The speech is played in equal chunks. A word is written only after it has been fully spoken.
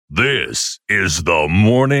This is the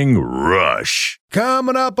Morning Rush.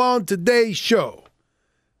 Coming up on today's show,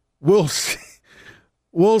 we'll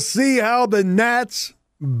see how the Nats,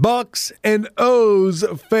 Bucks, and O's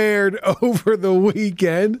fared over the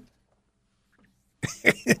weekend.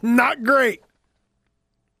 Not great.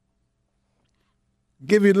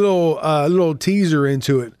 Give you a little teaser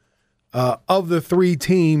into it. Of the three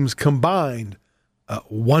teams combined,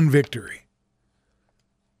 one victory.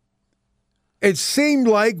 It seemed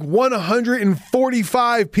like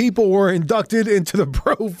 145 people were inducted into the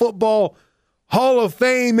Pro Football Hall of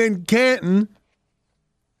Fame in Canton.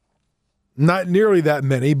 Not nearly that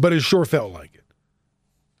many, but it sure felt like it.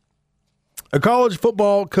 A college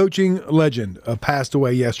football coaching legend passed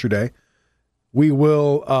away yesterday. We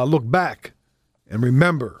will look back and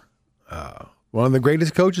remember one of the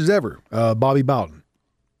greatest coaches ever, Bobby Bowden.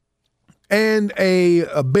 And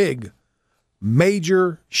a big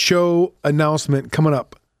major show announcement coming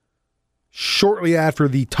up shortly after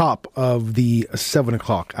the top of the 7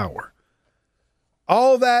 o'clock hour.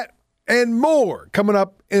 All that and more coming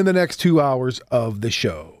up in the next 2 hours of the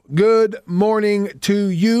show. Good morning to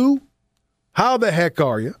you. How the heck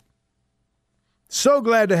are you? So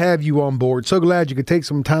glad to have you on board. So glad you could take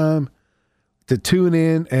some time to tune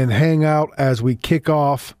in and hang out as we kick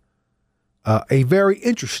off a very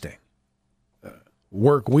interesting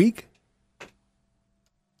work week.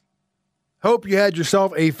 Hope you had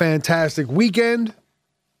yourself a fantastic weekend,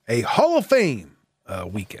 a Hall of Fame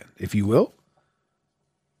weekend, if you will.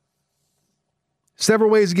 Several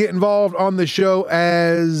ways to get involved on the show,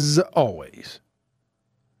 as always.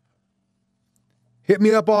 Hit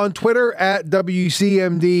me up on Twitter at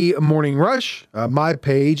WCMD Morning Rush, my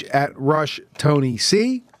page at Rush Tony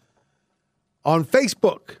C. On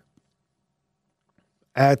Facebook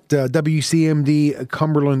at WCMD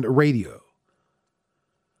Cumberland Radio.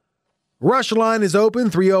 Rush line is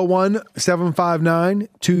open,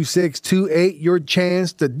 301-759-2628. Your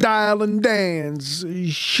chance to dial and dance.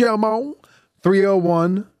 Come on.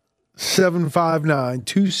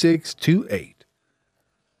 301-759-2628.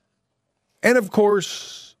 And, of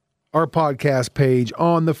course, our podcast page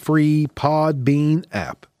on the free Podbean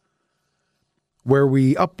app, where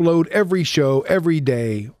we upload every show every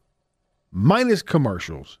day, minus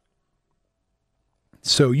commercials,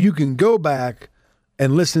 so you can go back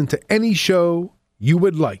and listen to any show you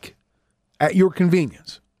would like at your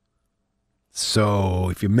convenience. So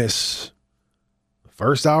if you miss the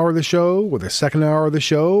first hour of the show or the second hour of the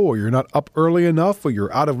show, or you're not up early enough or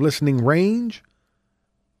you're out of listening range,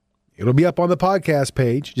 it'll be up on the podcast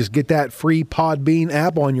page. Just get that free Podbean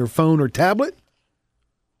app on your phone or tablet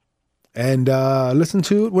and listen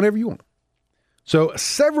to it whenever you want. So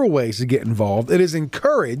several ways to get involved. It is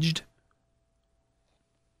encouraged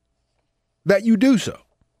that you do so.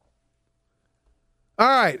 All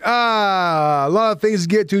right. A lot of things to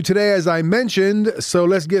get to today, as I mentioned. So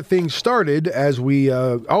let's get things started, as we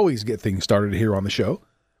always get things started here on the show,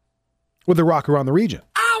 with the Rock Around the Region.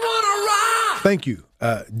 I want to rock! Thank you,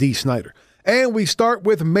 D. Snyder. And we start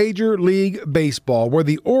with Major League Baseball, where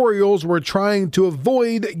the Orioles were trying to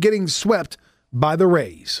avoid getting swept by the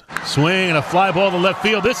Rays. Swing and a fly ball to left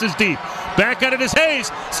field. This is deep. Back at it is Hayes.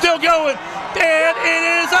 Still going. And it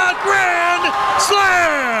is a grand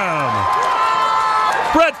slam!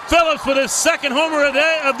 Brett Phillips with his second homer of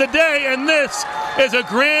the day, and this is a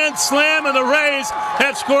grand slam, and the Rays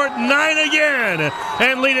have scored 9 again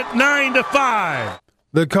and lead it 9-5.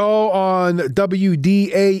 The call on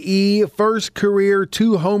WDAE, first career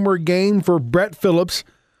 2-homer game for Brett Phillips,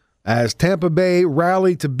 as Tampa Bay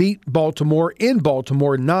rallied to beat Baltimore in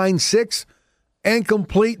Baltimore 9-6 and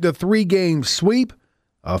complete the 3-game sweep.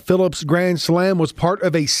 Phillips' grand slam was part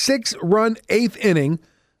of a 6-run 8th inning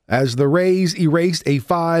as the Rays erased a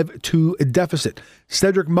 5-2 deficit.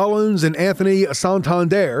 Cedric Mullins and Anthony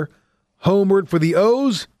Santander homered for the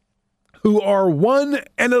O's, who are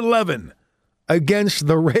 1-11 against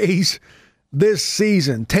the Rays this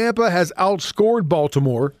season. Tampa has outscored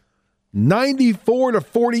Baltimore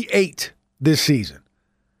 94-48 this season.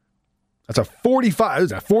 That's a 45.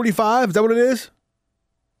 Is that 45? Is that what it is?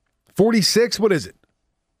 46? What is it?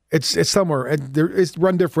 It's somewhere. Its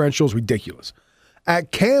run differential is ridiculous.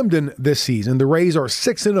 At Camden this season, the Rays are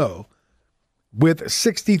 6-0 with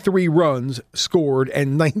 63 runs scored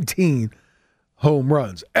and 19 home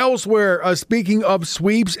runs. Elsewhere, speaking of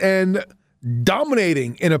sweeps and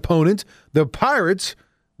dominating an opponent, the Pirates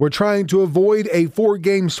were trying to avoid a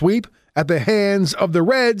 4-game sweep at the hands of the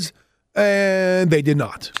Reds, and they did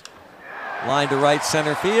not. Line to right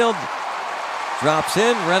center field. Drops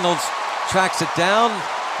in. Reynolds tracks it down.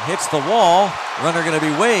 Hits the wall. Runner going to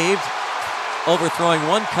be waved. overthrowing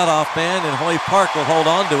one cutoff man, and Hoy Park will hold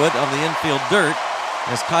on to it on the infield dirt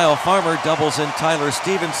as Kyle Farmer doubles in Tyler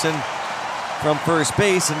Stevenson from first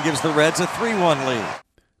base and gives the Reds a 3-1 lead.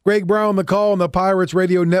 Greg Brown, the call on the Pirates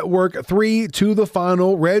Radio Network. 3 to the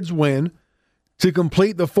final. Reds win to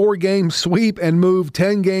complete the 4-game sweep and move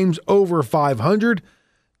 10 games over 500.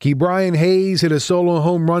 Ke'Bryan Hayes hit a solo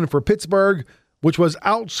home run for Pittsburgh, which was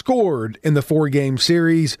outscored in the 4-game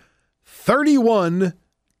series 31-9.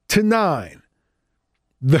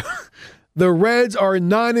 The Reds are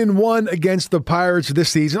 9-1 against the Pirates this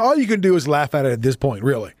season. All you can do is laugh at it at this point,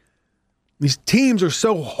 really. These teams are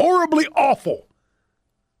so horribly awful.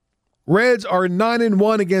 Reds are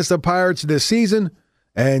 9-1 against the Pirates this season,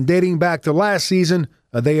 and dating back to last season,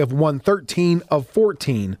 they have won 13 of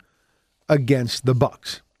 14 against the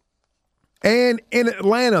Bucks. And in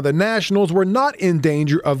Atlanta, the Nationals were not in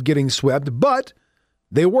danger of getting swept, but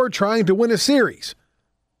they were trying to win a series,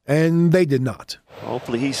 and they did not.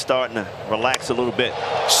 Hopefully he's starting to relax a little bit.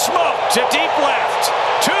 Smoke to deep left.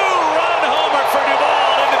 2-run homer for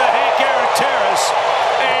Duvall into the Hank Aaron Terrace.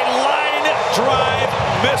 A line drive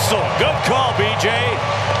missile. Good call, BJ.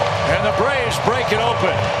 And the Braves break it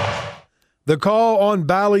open. The call on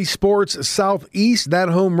Bally Sports Southeast, that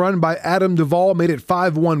home run by Adam Duvall made it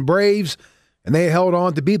 5-1 Braves, and they held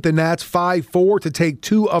on to beat the Nats 5-4 to take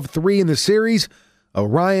 2 of 3 in the series.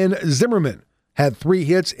 Ryan Zimmerman had 3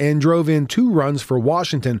 hits and drove in 2 runs for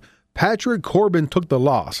Washington. Patrick Corbin took the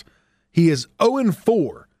loss. He is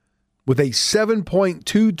 0-4 with a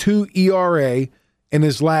 7.22 ERA in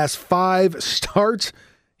his last 5 starts.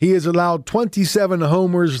 He has allowed 27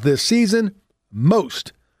 homers this season,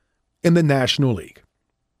 most in the National League.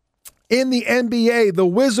 In the NBA, the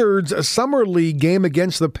Wizards' Summer League game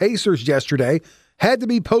against the Pacers yesterday had to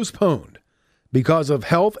be postponed because of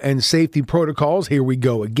health and safety protocols. Here we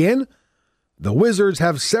go again. The Wizards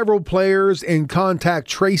have several players in contact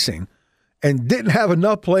tracing and didn't have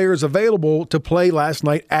enough players available to play last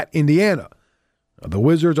night at Indiana. The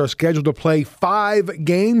Wizards are scheduled to play 5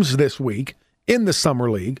 games this week in the Summer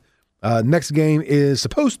League. Next game is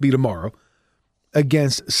supposed to be tomorrow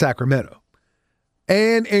against Sacramento.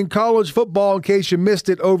 And in college football, in case you missed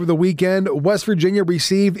it over the weekend, West Virginia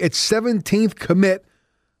received its 17th commit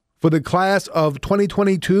for the class of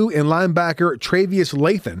 2022 in linebacker Travius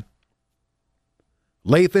Lathan.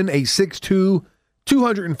 Lathan, a 6'2",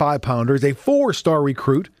 205-pounder, is a 4-star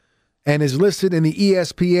recruit and is listed in the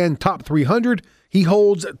ESPN Top 300. He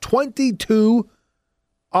holds 22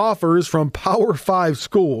 offers from Power 5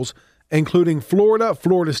 schools, including Florida,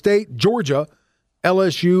 Florida State, Georgia,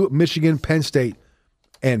 LSU, Michigan, Penn State,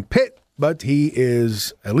 and Pitt, but he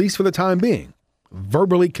is, at least for the time being,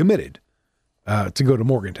 verbally committed to go to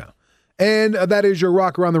Morgantown. And that is your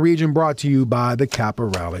Rock Around the Region, brought to you by the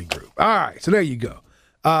Caporale Group. All right, so there you go.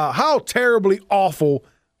 How terribly awful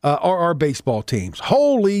are our baseball teams?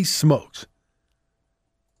 Holy smokes.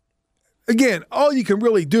 Again, all you can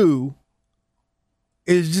really do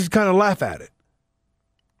is just kind of laugh at it.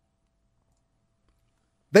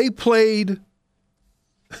 They played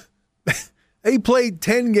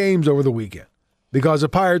 10 games over the weekend because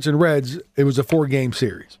of Pirates and Reds. It was a 4-game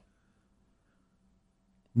series.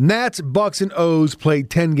 Nats, Bucks, and O's played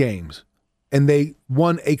 10 games, and they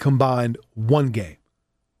won a combined 1 game.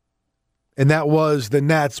 And that was the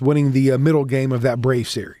Nats winning the middle game of that Brave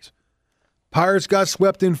series. Pirates got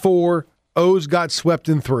swept in 4. O's got swept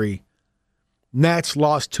in 3. Nats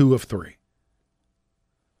lost 2 of 3.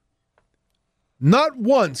 Not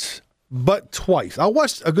once, but twice. I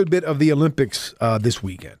watched a good bit of the Olympics this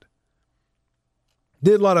weekend.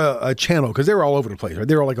 Did a lot of channel, because they were all over the place. Right?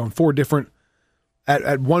 They were like on 4 different.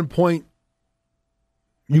 At one point,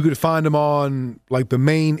 you could find them on like the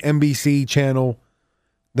main NBC channel,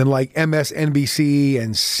 then like MSNBC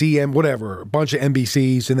and CM, whatever, a bunch of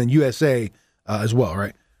NBCs, and then USA as well,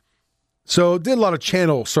 right? So did a lot of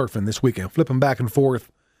channel surfing this weekend, flipping back and forth,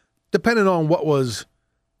 depending on what was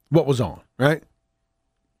on, right?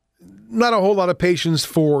 Not a whole lot of patience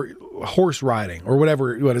for horse riding or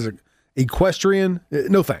whatever. What is it? Equestrian?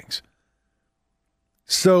 No thanks.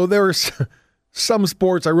 So there were some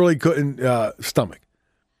sports I really couldn't stomach.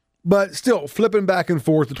 But still, flipping back and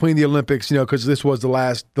forth between the Olympics, because this was the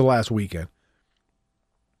last weekend.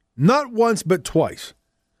 Not once, but twice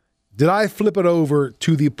did I flip it over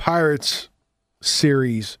to the Pirates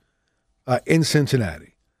series in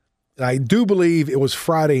Cincinnati. And I do believe it was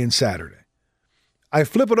Friday and Saturday. I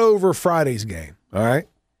flip it over Friday's game, all right?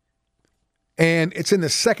 And it's in the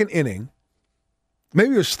second inning.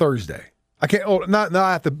 Maybe it was Thursday. I can't. Oh, now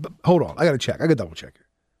I have to hold on. I got to check. I got to double check here.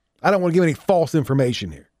 I don't want to give any false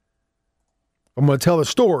information here. I'm going to tell the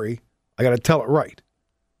story. I got to tell it right.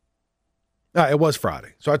 It was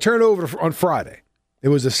Friday. So I turned over on Friday. It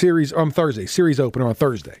was a series on Thursday, series opener on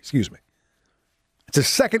Thursday, excuse me. It's a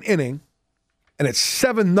second inning, and it's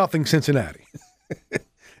 7-0 Cincinnati.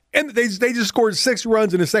 And they just scored 6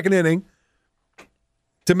 runs in the second inning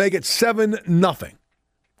to make it 7-0,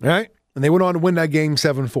 right? And they went on to win that game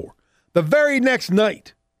 7-4. The very next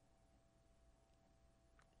night,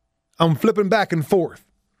 I'm flipping back and forth,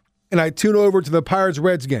 and I tune over to the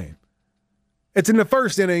Pirates-Reds game. It's in the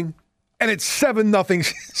first inning, and it's 7-0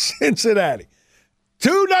 Cincinnati.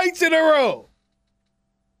 2 nights in a row.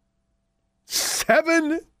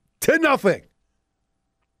 7-0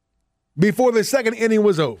 before the second inning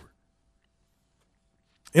was over.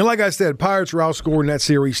 And like I said, Pirates were outscoring that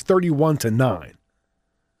series 31-9.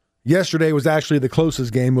 Yesterday was actually the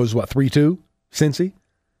closest game. It was, 3-2, Cincy?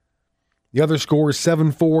 The other scores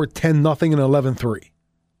 7-4, 10-0, and 11-3.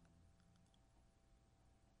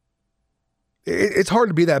 It's hard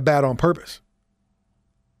to be that bad on purpose.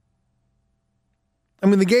 I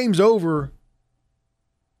mean, the game's over.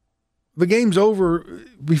 The game's over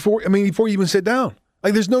before you even sit down.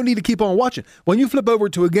 Like, there's no need to keep on watching. When you flip over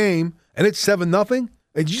to a game and it's 7-0,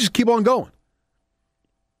 you just keep on going.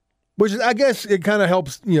 Which is, I guess, it kind of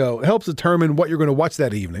helps determine what you're going to watch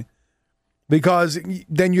that evening, because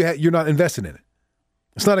then you're not invested in it.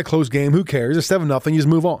 It's not a close game. Who cares? It's 7-0. You just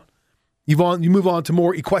move on. You move on to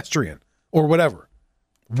more equestrian or whatever,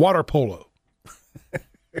 water polo.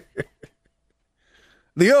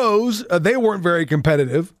 The O's, they weren't very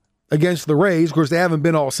competitive against the Rays. Of course, they haven't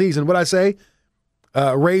been all season. What'd I say?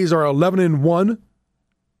 Rays are 11-1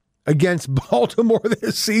 against Baltimore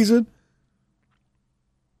this season.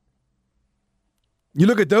 You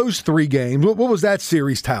look at those 3 games. What was that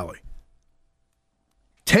series tally?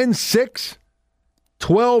 10-6,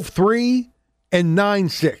 12-3, and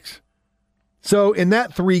 9-6. So in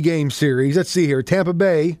that 3-game series, let's see here. Tampa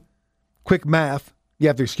Bay, quick math. You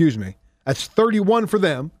have to excuse me. That's 31 for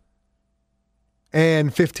them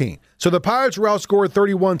and 15. So the Pirates were outscored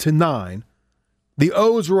 31-9. The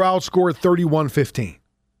O's were outscored 31-15.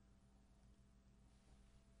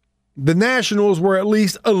 The Nationals were at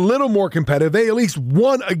least a little more competitive. They at least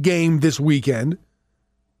won a game this weekend.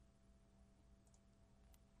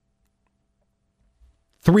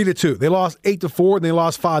 3-2. They lost 8-4, and they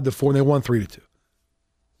lost 5-4, and they won 3-2.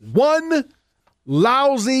 One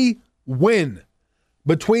lousy win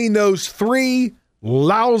between those 3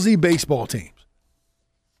 lousy baseball teams.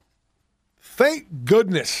 Thank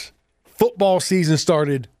goodness football season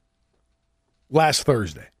started last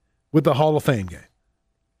Thursday with the Hall of Fame game.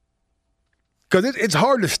 Because it's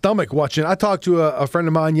hard to stomach watching. I talked to a friend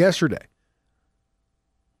of mine yesterday,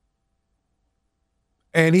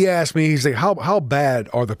 and he asked me, he's like, how bad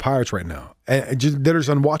are the Pirates right now? And just, that is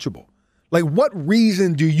unwatchable. Like, what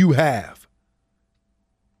reason do you have,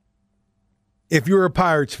 if you're a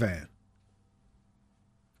Pirates fan,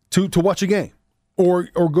 to watch a game or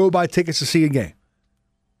go buy tickets to see a game?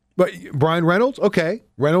 But Brian Reynolds, okay.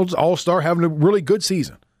 Reynolds, all-star, having a really good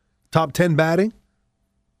season. Top 10 batting.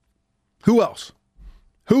 Who else?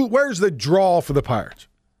 Where's the draw for the Pirates?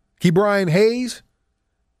 Ke'Bryan Hayes?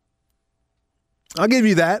 I'll give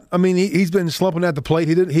you that. I mean, he's been slumping at the plate.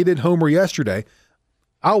 He did homer yesterday.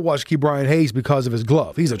 I'll watch Ke'Bryan Hayes because of his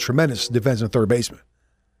glove. He's a tremendous defensive third baseman.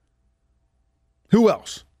 Who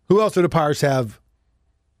else? Who else do the Pirates have?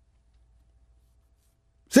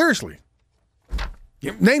 Seriously.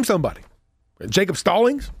 Name somebody. Jacob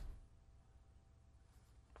Stallings?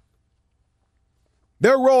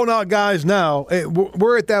 They're rolling out guys now.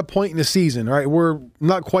 We're at that point in the season, right? We're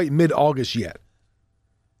not quite mid-August yet.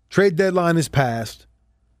 Trade deadline is passed.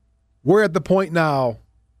 We're at the point now,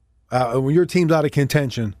 when your team's out of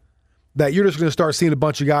contention, that you're just going to start seeing a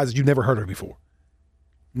bunch of guys that you've never heard of before.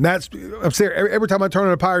 And I'm saying, every time I turn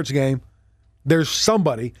on a Pirates game, there's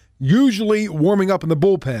somebody usually warming up in the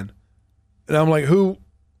bullpen, and I'm like, who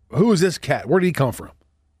is this cat? Where did he come from?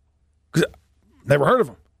 Because never heard of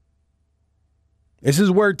him. This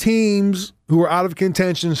is where teams who are out of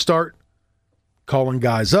contention start calling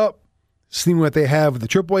guys up, seeing what they have at the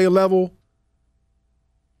AAA level.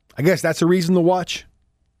 I guess that's a reason to watch.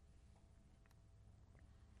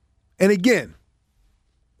 And again,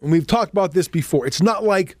 and we've talked about this before, it's not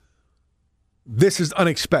like this is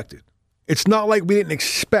unexpected. It's not like we didn't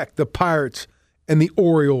expect the Pirates and the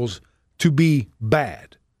Orioles to be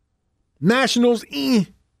bad. Nationals,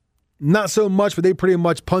 not so much, but they pretty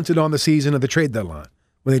much punted on the season of the trade deadline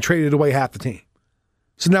when they traded away half the team.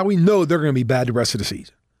 So now we know they're going to be bad the rest of the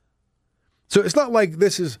season. So it's not like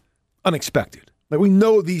this is unexpected. Like, we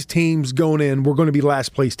know these teams going in were going to be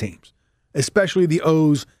last place teams, especially the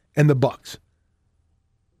O's and the Bucks.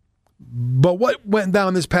 But what went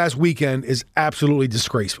down this past weekend is absolutely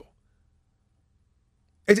disgraceful.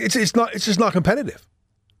 It's just not competitive.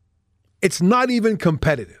 It's not even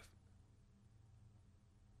competitive.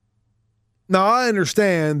 Now, I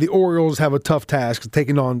understand the Orioles have a tough task of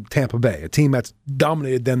taking on Tampa Bay, a team that's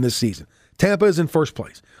dominated them this season. Tampa is in first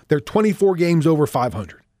place. They're 24 games over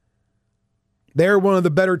 500. They're one of the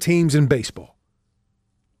better teams in baseball.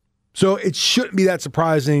 So it shouldn't be that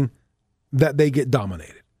surprising that they get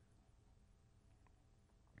dominated.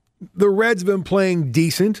 The Reds have been playing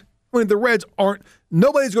decent. I mean, the Reds aren't –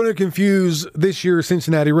 nobody's going to confuse this year's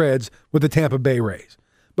Cincinnati Reds with the Tampa Bay Rays.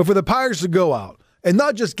 But for the Pirates to go out and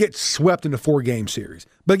not just get swept in a 4-game series,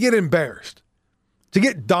 but get embarrassed, to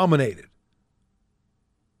get dominated.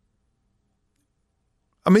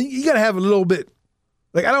 I mean, you got to have a little bit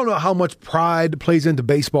 – like, I don't know how much pride plays into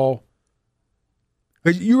baseball.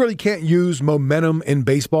 You really can't use momentum in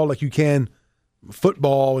baseball like you can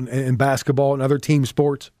football and basketball and other team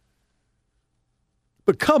sports.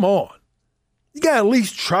 But come on. You got to at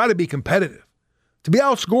least try to be competitive. To be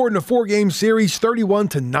outscored in a 4-game series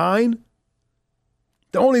 31-9,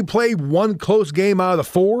 to only play one close game out of the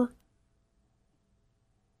 4.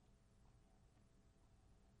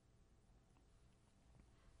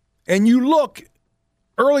 And you look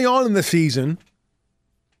early on in the season,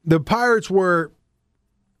 the Pirates were,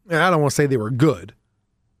 and I don't want to say they were good,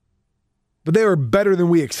 but they were better than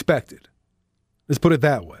we expected. Let's put it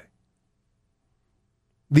that way.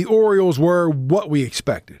 The Orioles were what we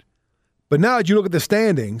expected. But now that you look at the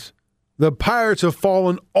standings, the Pirates have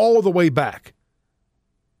fallen all the way back.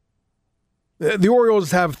 The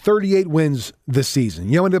Orioles have 38 wins this season.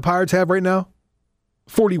 You know how many the Pirates have right now?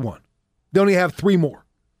 41. They only have 3 more.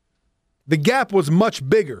 The gap was much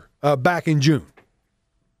bigger back in June.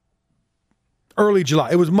 Early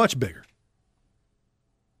July. It was much bigger.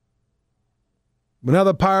 But now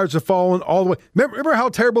the Pirates have fallen all the way. Remember how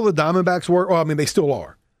terrible the Diamondbacks were? Well, I mean, they still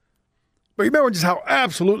are. But remember just how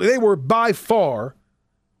absolutely they were by far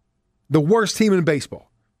the worst team in baseball.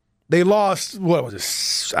 They lost, what was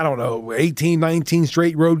it, I don't know, 18, 19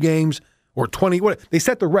 straight road games or 20. They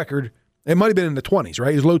set the record. It might have been in the 20s,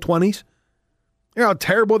 right? It was low 20s. You know how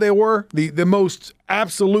terrible they were? The most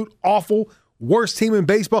absolute awful, worst team in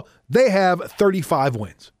baseball. They have 35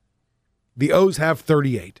 wins. The O's have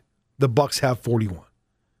 38. The Bucks have 41.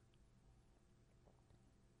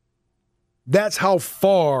 That's how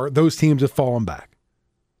far those teams have fallen back.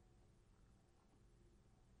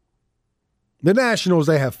 The Nationals,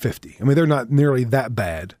 they have 50. I mean, they're not nearly that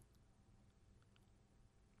bad.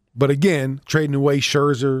 But again, trading away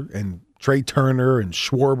Scherzer and Trey Turner and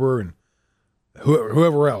Schwarber and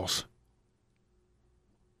whoever else,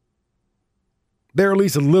 they're at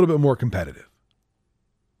least a little bit more competitive.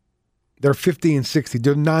 They're 50 and 60.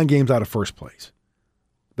 They're 9 games out of first place.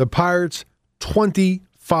 The Pirates,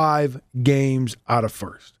 25 games out of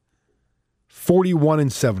first. 41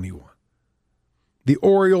 and 71. The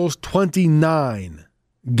Orioles, 29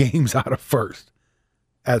 games out of first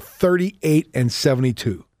at 38 and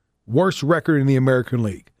 72. Worst record in the American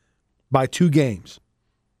League by 2 games.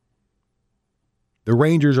 The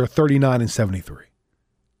Rangers are 39 and 73.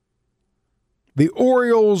 The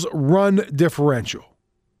Orioles' run differential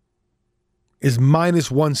is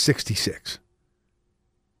minus 166.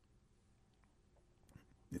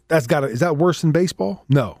 Is that worse than baseball?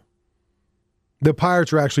 No. The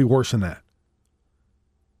Pirates are actually worse than that.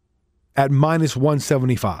 At minus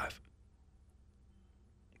 175.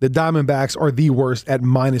 The Diamondbacks are the worst at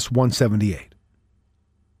minus 178.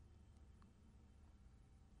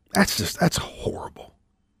 That's horrible.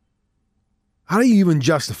 How do you even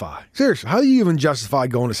justify? Seriously, how do you even justify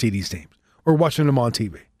going to see these teams or watching them on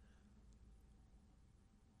TV?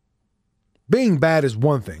 Being bad is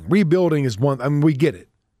one thing. Rebuilding is one. I mean, we get it.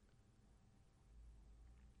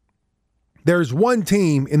 There's one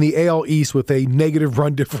team in the AL East with a negative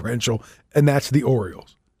run differential, and that's the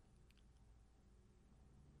Orioles.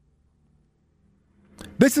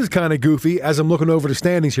 This is kind of goofy as I'm looking over the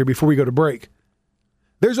standings here before we go to break.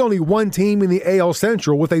 There's only one team in the AL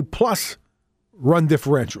Central with a plus run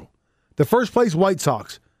differential. The first place White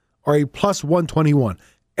Sox are a plus 121.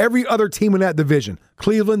 Every other team in that division,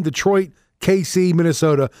 Cleveland, Detroit, KC,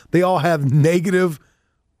 Minnesota, they all have negative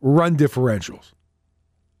run differentials.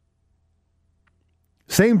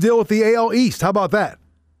 Same deal with the AL East. How about that?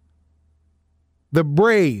 The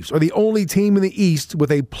Braves are the only team in the East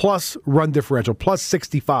with a plus run differential, plus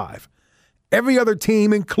 65. Every other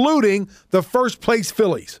team, including the first place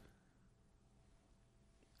Phillies,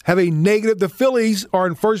 have a negative. The Phillies are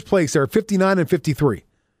in first place. They're 59 and 53.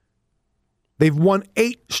 They've won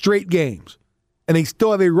 8 straight games, and they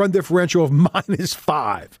still have a run differential of minus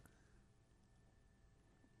 5.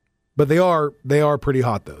 But they are pretty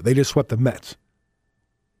hot, though. They just swept the Mets.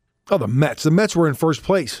 Oh, the Mets. The Mets were in first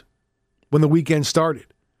place when the weekend started.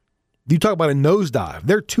 You talk about a nosedive.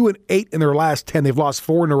 They're 2-8 in their last 10. They've lost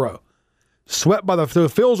 4 in a row. Swept by the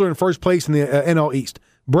Phils are in first place in the NL East.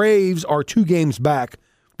 Braves are 2 games back.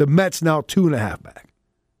 The Mets now 2.5 back.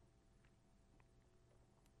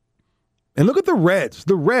 And look at the Reds.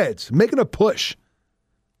 The Reds making a push.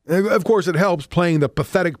 And of course, it helps playing the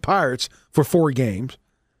pathetic Pirates for 4 games.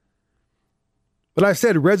 But I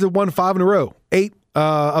said Reds have won 5 in a row. 8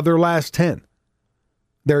 of their last 10.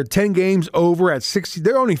 They're 10 games over at 60.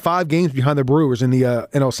 They're only 5 games behind the Brewers in the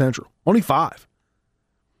NL Central. Only 5.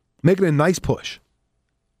 Making a nice push.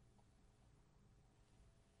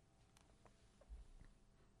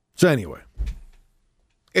 So anyway,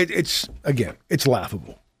 it's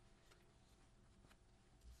laughable.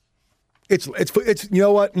 It's you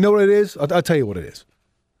know what it is? I'll tell you what it is.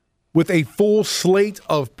 With a full slate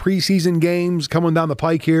of preseason games coming down the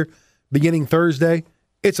pike here, beginning Thursday,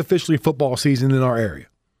 it's officially football season in our area.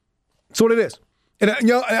 That's what it is. And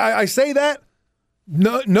I say that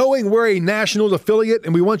knowing we're a Nationals affiliate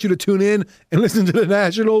and we want you to tune in and listen to the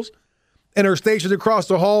Nationals, and our stations across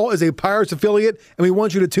the hall is a Pirates affiliate and we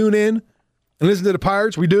want you to tune in and listen to the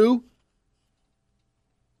Pirates. We do.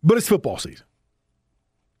 But it's football season.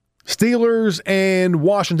 Steelers and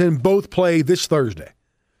Washington both play this Thursday.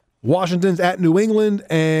 Washington's at New England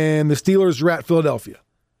and the Steelers are at Philadelphia.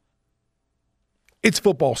 It's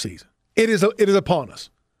football season. It is upon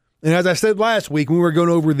us. And as I said last week when we were going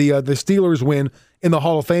over the Steelers win in the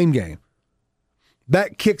Hall of Fame game,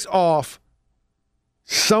 that kicks off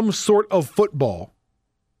some sort of football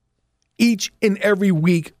each and every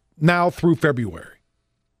week now through February.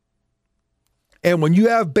 And when you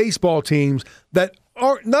have baseball teams that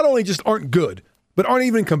aren't not only just aren't good, but aren't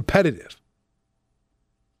even competitive,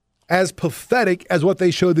 as pathetic as what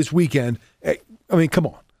they showed this weekend, I mean, come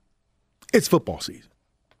on. It's football season.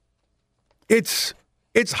 It's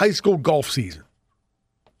high school golf season.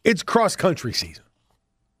 It's cross-country season.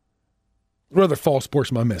 What other fall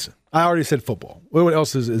sports am I missing? I already said football. What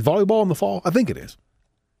else is volleyball in the fall? I think it is.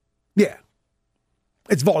 Yeah.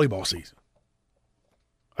 It's volleyball season.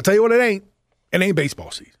 I'll tell you what it ain't. It ain't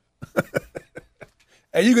baseball season.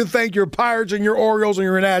 And you can thank your Pirates and your Orioles and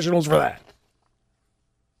your Nationals for that.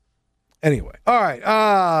 Anyway. All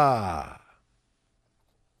right.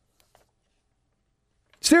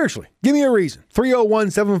 Seriously, give me a reason.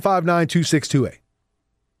 301-759-2628.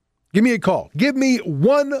 Give me a call. Give me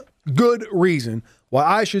one good reason why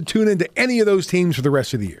I should tune into any of those teams for the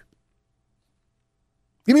rest of the year.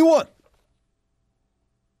 Give me one.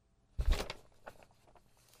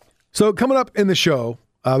 So coming up in the show,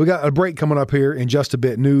 we got a break coming up here in just a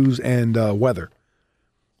bit, news and weather.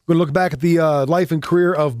 We're going to look back at the life and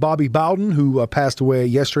career of Bobby Bowden, who passed away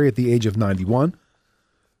yesterday at the age of 91.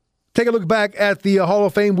 Take a look back at the Hall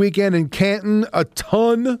of Fame weekend in Canton. A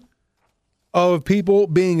ton of people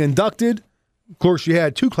being inducted. Of course, you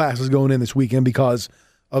had 2 classes going in this weekend because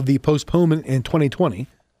of the postponement in 2020.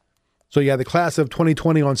 So you had the class of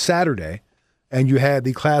 2020 on Saturday, and you had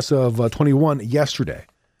the class of 21 yesterday.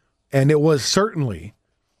 And it was certainly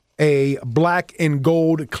a black and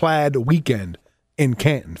gold clad weekend in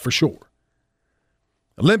Canton, for sure.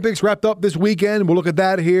 Olympics wrapped up this weekend. We'll look at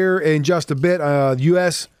that here in just a bit.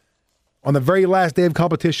 U.S. on the very last day of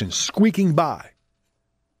competition, squeaking by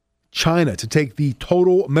China to take the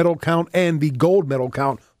total medal count and the gold medal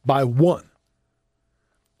count by 1.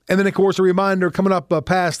 And then, of course, a reminder coming up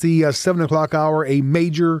past the 7 o'clock hour, a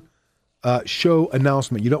major show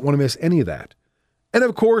announcement. You don't want to miss any of that. And,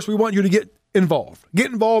 of course, we want you to get involved.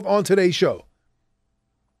 Get involved on today's show.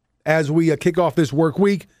 As we kick off this work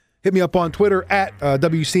week, hit me up on Twitter at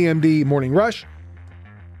WCMD Morning Rush.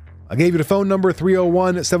 I gave you the phone number,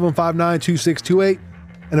 301-759-2628.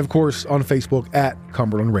 And, of course, on Facebook at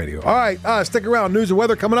Cumberland Radio. All right, stick around. News and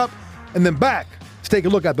weather coming up. And then back to take a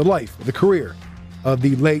look at the life, the career of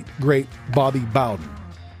the late, great Bobby Bowden.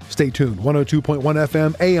 Stay tuned. 102.1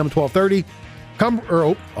 FM, AM 1230.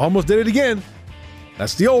 Almost did it again.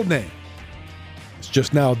 That's the old name. It's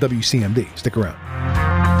just now WCMD. Stick around.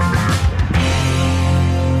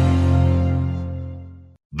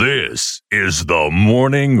 This is the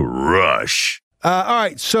Morning Rush. All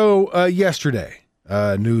right, so yesterday,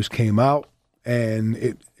 news came out,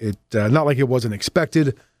 and it not like it wasn't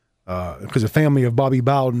expected, because the family of Bobby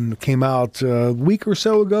Bowden came out a week or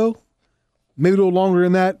so ago, maybe a little longer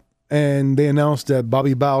than that, and they announced that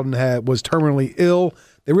Bobby Bowden was terminally ill.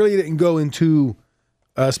 They really didn't go into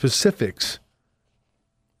specifics.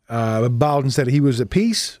 Bowden said he was at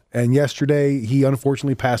peace, and yesterday he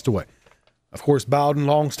unfortunately passed away. Of course, Bowden,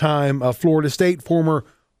 longtime Florida State, former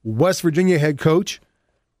West Virginia head coach,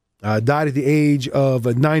 died at the age of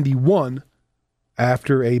 91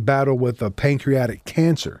 after a battle with pancreatic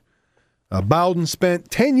cancer. Bowden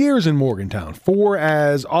spent 10 years in Morgantown, 4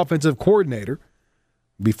 as offensive coordinator.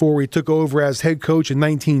 Before he took over as head coach in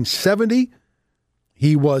 1970,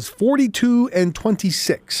 he was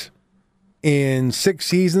 42-26 in 6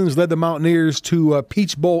 seasons, led the Mountaineers to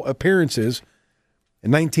Peach Bowl appearances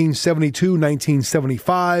in 1972,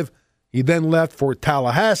 1975. He then left for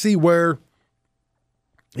Tallahassee, where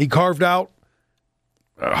he carved out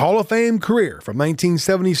a Hall of Fame career from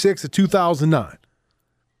 1976 to 2009.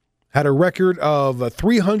 Had a record of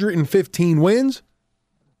 315 wins,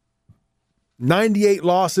 98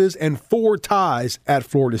 losses, and 4 ties at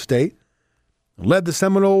Florida State. Led the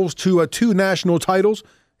Seminoles to 2 national titles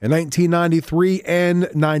in 1993 and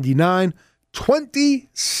 99,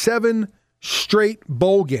 27 straight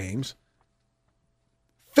bowl games,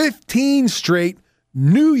 15 straight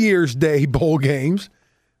New Year's Day bowl games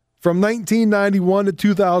from 1991 to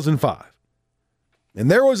 2005. And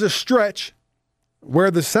there was a stretch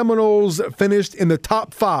where the Seminoles finished in the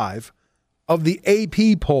top 5 of the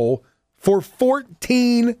AP poll for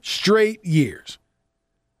 14 straight years.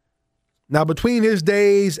 Now, between his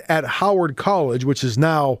days at Howard College, which is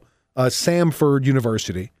now Samford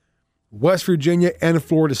University, West Virginia, and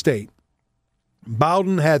Florida State,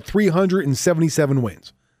 Bowden had 377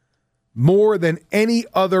 wins, more than any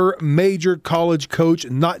other major college coach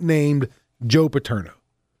not named Joe Paterno.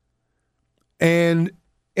 And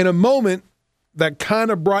in a moment that kind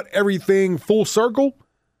of brought everything full circle,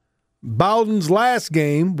 Bowden's last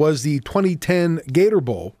game was the 2010 Gator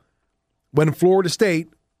Bowl when Florida State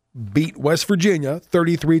beat West Virginia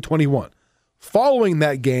 33-21. Following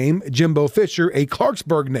that game, Jimbo Fisher, a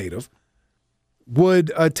Clarksburg native,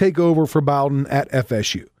 would take over for Bowden at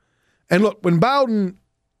FSU. And look, when Bowden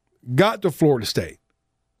got to Florida State,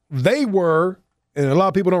 they were, and a lot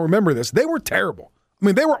of people don't remember this, they were terrible. I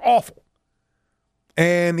mean, they were awful.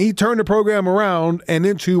 And he turned the program around and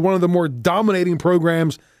into one of the more dominating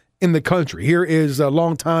programs in the country. Here is a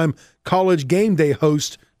longtime College Game Day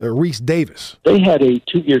host, Reese Davis. They had a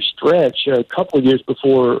 2-year stretch a couple of years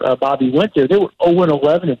before Bobby went there. They were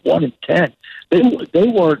 0-11 and 1-10. They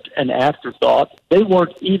weren't an afterthought. They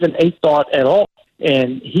weren't even a thought at all.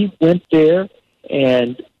 And he went there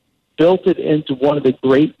and built it into one of the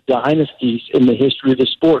great dynasties in the history of the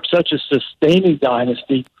sport, such a sustaining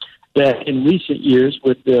dynasty that in recent years,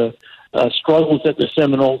 with the struggles that the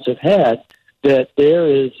Seminoles have had, that there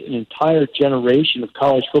is an entire generation of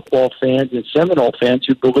college football fans and Seminole fans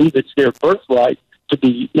who believe it's their birthright to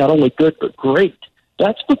be not only good but great.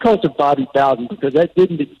 That's because of Bobby Bowden, because that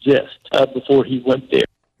didn't exist before he went there.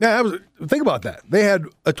 Now, think about that. They had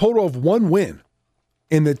a total of 1 win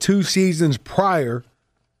in the 2 seasons prior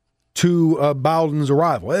to Bowden's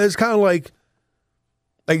arrival. It's kind of like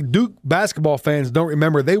Duke basketball fans don't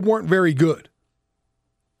remember. They weren't very good,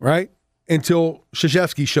 right, until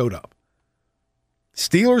Krzyzewski showed up.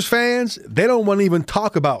 Steelers fans, they don't want to even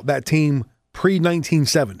talk about that team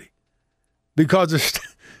pre-1970 because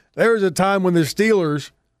there was a time when the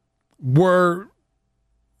Steelers were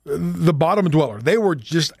the bottom dweller. They were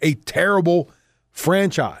just a terrible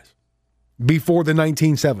franchise before the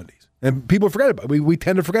 1970s. And people forget about it. We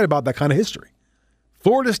tend to forget about that kind of history.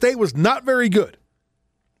 Florida State was not very good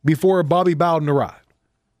before Bobby Bowden arrived.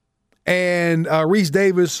 And Reese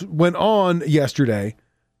Davis went on yesterday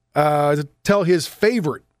to tell his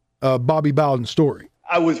favorite Bobby Bowden story.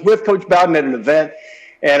 I was with Coach Bowden at an event,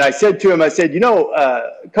 and I said to him,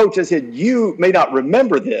 Coach, I said, you may not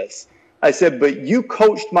remember this. I said, but you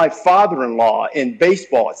coached my father-in-law in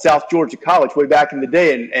baseball at South Georgia College way back in the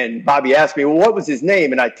day. And Bobby asked me, well, what was his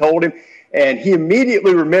name? And I told him, and he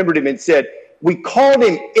immediately remembered him and said, we called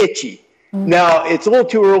him Itchy. Now, it's a little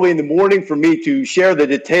too early in the morning for me to share the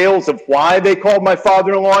details of why they called my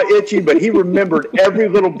father-in-law Itchy, but he remembered every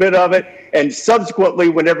little bit of it. And subsequently,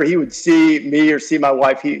 whenever he would see me or see my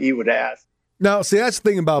wife, he would ask. Now, see, that's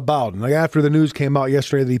the thing about Bowden. Like after the news came out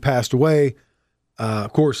yesterday that he passed away,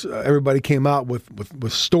 of course, everybody came out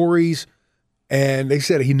with stories, and they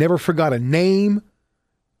said he never forgot a name.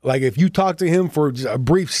 Like if you talked to him for just a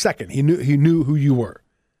brief second, he knew who you were.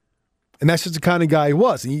 And that's just the kind of guy he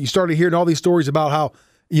was. And you started hearing all these stories about how,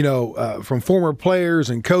 from former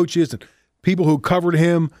players and coaches and people who covered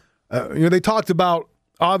him, they talked about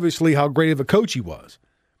obviously how great of a coach he was.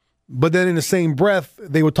 But then in the same breath,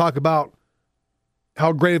 they would talk about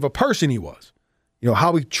how great of a person he was,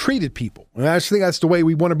 how he treated people. And I just think that's the way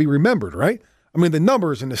we want to be remembered, right? I mean, the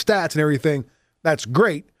numbers and the stats and everything, that's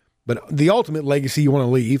great. But the ultimate legacy you want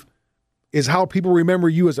to leave is how people remember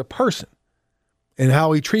you as a person. and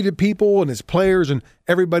how he treated people and his players and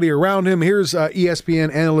everybody around him. Here's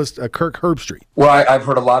ESPN analyst Kirk Herbstreit. Well, I've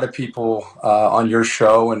heard a lot of people on your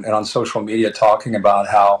show and on social media talking about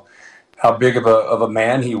how big of a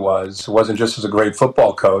man he was. It wasn't just as a great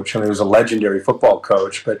football coach. I mean, he was a legendary football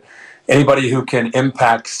coach, but anybody who can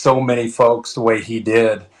impact so many folks the way he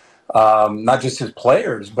did, not just his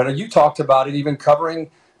players, but you talked about it even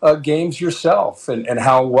covering games yourself and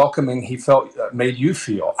how welcoming he felt made you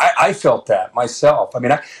feel. I felt that myself. I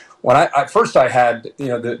mean, when I first I had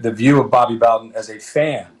the view of Bobby Bowden as a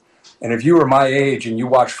fan, and if you were my age and you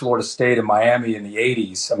watched Florida State and Miami in the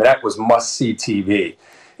 80s, I mean that was must-see TV,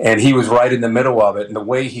 and he was right in the middle of it. And the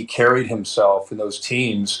way he carried himself in those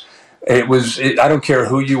teams, I don't care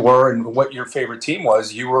who you were and what your favorite team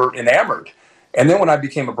was, you were enamored. And then when I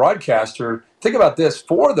became a broadcaster, think about this.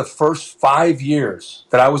 For the first 5 years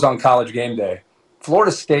that I was on College Game Day,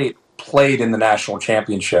 Florida State played in the national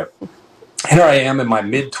championship. Here I am in my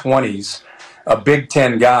mid-20s, a Big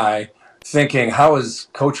Ten guy, thinking, how is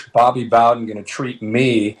Coach Bobby Bowden going to treat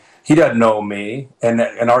me? He doesn't know me, and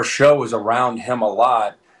our show is around him a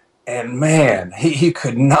lot. And, man, he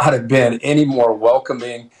could not have been any more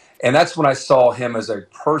welcoming. And that's when I saw him as a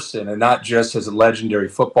person and not just as a legendary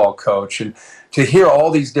football coach. And to hear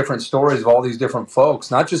all these different stories of all these different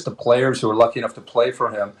folks, not just the players who were lucky enough to play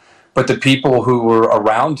for him, but the people who were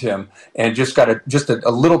around him and just got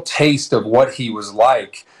a little taste of what he was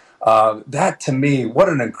like. That, to me, what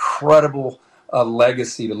an incredible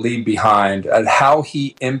legacy to leave behind, and how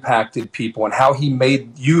he impacted people and how he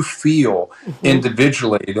made you feel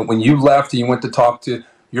individually. That when you left and you went to talk to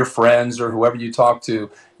your friends or whoever you talked to,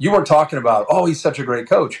 you weren't talking about, oh, he's such a great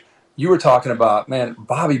coach. You were talking about, man,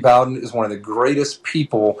 Bobby Bowden is one of the greatest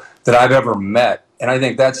people that I've ever met. And I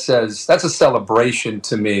think that's a celebration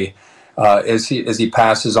to me as he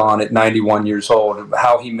passes on at 91 years old,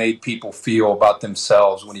 how he made people feel about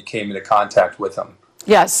themselves when he came into contact with them.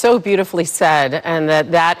 Yeah, so beautifully said, and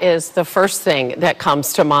that is the first thing that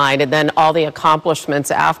comes to mind, and then all the accomplishments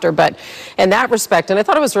after. But in that respect, and I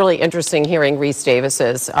thought it was really interesting hearing Reese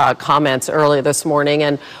Davis's comments earlier this morning,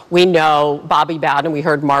 and we know Bobby Bowden, we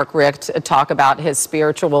heard Mark Richt talk about his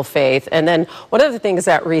spiritual faith, and then one of the things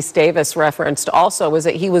that Reese Davis referenced also was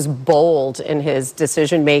that he was bold in his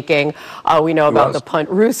decision-making. We know about the Punt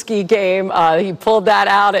Ruski game. He pulled that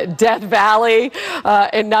out at Death Valley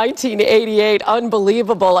in 1988. Unbelievable.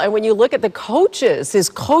 And when you look at the coaches, his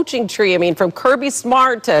coaching tree, I mean, from Kirby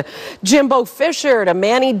Smart to Jimbo Fisher to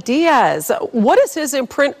Manny Diaz, what is his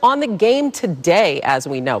imprint on the game today as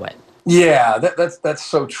we know it? Yeah, that's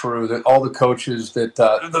so true. That all the coaches that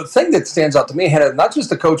the thing that stands out to me, Hannah, not just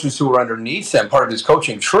the coaches who were underneath him, part of his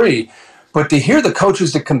coaching tree, but to hear the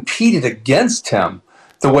coaches that competed against him,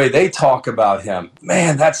 the way they talk about him,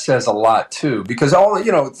 man, that says a lot too. Because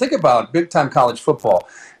think about big time college football.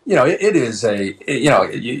 It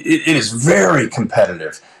is very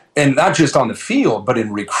competitive, and not just on the field, but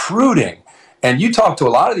in recruiting. And you talk to a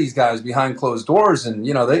lot of these guys behind closed doors, and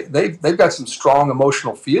they've got some strong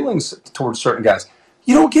emotional feelings towards certain guys.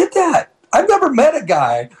 You don't get that. I've never met a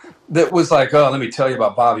guy that was like, oh, let me tell you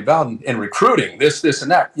about Bobby Bowden in recruiting, this and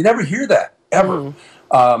that. You never hear that ever.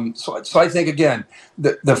 So I think, again,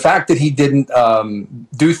 the fact that he didn't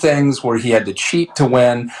do things where he had to cheat to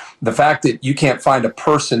win, the fact that you can't find a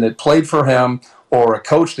person that played for him or a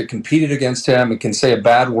coach that competed against him and can say a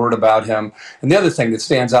bad word about him. And the other thing that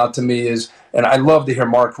stands out to me is, and I love to hear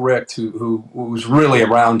Mark Richt, who was really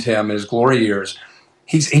around him in his glory years,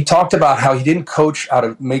 he talked about how he didn't coach how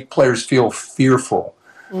to make players feel fearful.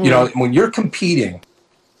 When you're competing,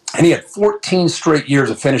 and he had 14 straight years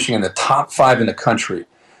of finishing in the top 5 in the country.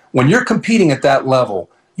 When you're competing at that level,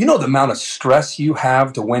 you know the amount of stress you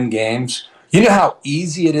have to win games. You know how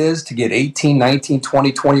easy it is to get 18, 19,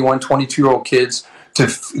 20, 21, 22-year-old kids to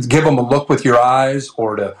give them a look with your eyes,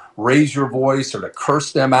 or to raise your voice, or to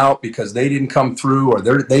curse them out because they didn't come through, or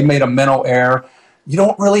they made a mental error. You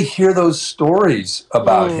don't really hear those stories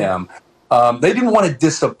about him. They didn't want to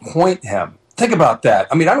disappoint him. Think about that.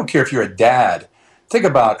 I mean, I don't care if you're a dad. Think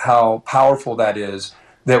about how powerful that is,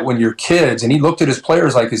 that when your kids, and he looked at his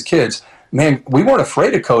players like his kids, man, we weren't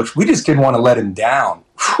afraid of coach. We just didn't want to let him down.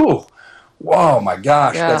 Whew. Whoa, my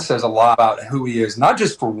gosh, that says a lot about who he is, not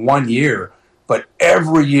just for 1 year, but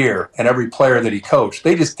every year and every player that he coached.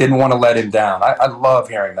 They just didn't want to let him down. I love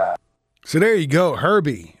hearing that. So there you go,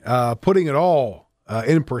 Herbie, putting it all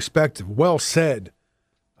in perspective. Well said.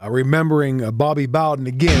 Remembering Bobby Bowden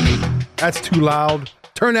again. That's too loud.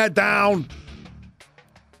 Turn that down.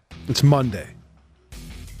 It's Monday.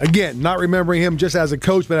 Again, not remembering him just as a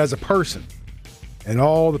coach, but as a person and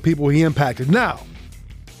all the people he impacted. Now,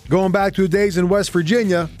 going back to the days in West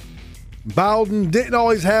Virginia, Bowden didn't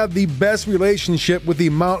always have the best relationship with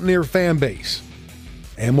the Mountaineer fan base.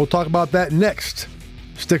 And we'll talk about that next.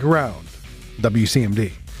 Stick around.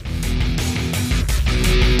 WCMD.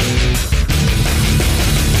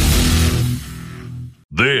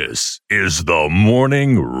 This is the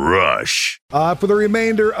Morning Rush. For the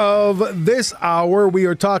remainder of this hour, we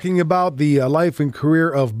are talking about the life and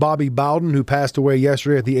career of Bobby Bowden, who passed away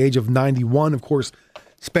yesterday at the age of 91. Of course,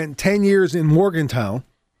 spent 10 years in Morgantown,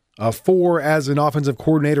 4 as an offensive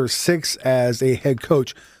coordinator, 6 as a head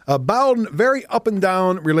coach. Bowden, very up and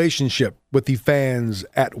down relationship with the fans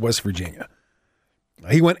at West Virginia.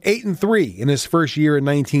 He went 8-3 in his first year in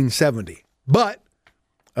 1970, but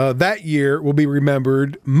that year will be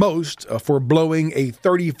remembered most for blowing a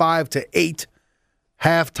 35-8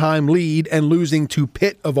 halftime lead and losing to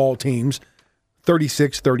Pitt, of all teams,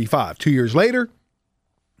 36-35. 2 years later,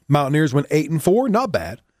 Mountaineers went 8-4, not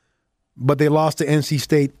bad, but they lost to NC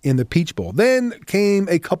State in the Peach Bowl. Then came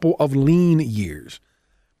a couple of lean years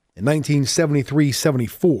in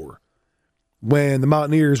 1973-74, when the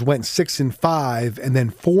Mountaineers went 6-5 and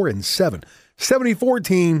then 4-7. 74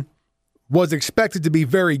 team was expected to be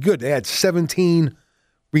very good. They had 17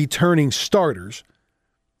 returning starters,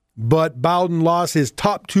 but Bowden lost his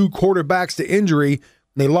top 2 quarterbacks to injury.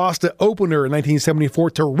 They lost the opener in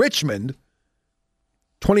 1974 to Richmond,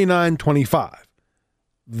 29-25.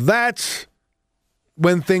 That's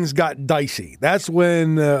when things got dicey. That's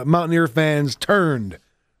when Mountaineer fans turned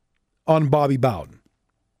on Bobby Bowden.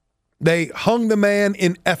 They hung the man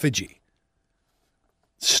in effigy.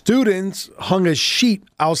 Students hung a sheet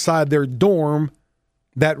outside their dorm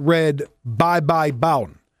that read, "Bye-bye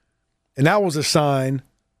Bowden." And that was a sign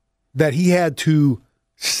that he had to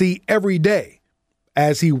see every day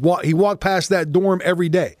as he walked past that dorm every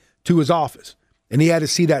day to his office. And he had to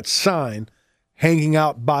see that sign hanging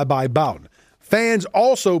out, "Bye-bye Bowden." Fans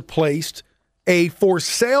also placed a for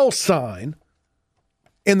sale sign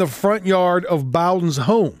in the front yard of Bowden's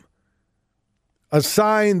home. A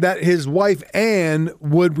sign that his wife, Ann,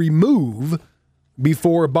 would remove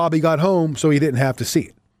before Bobby got home so he didn't have to see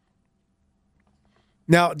it.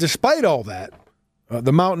 Now, despite all that,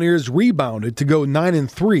 the Mountaineers rebounded to go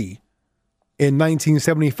 9-3 in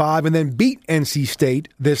 1975 and then beat NC State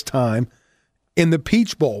this time in the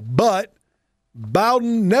Peach Bowl. But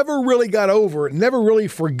Bowden never really got over it, never really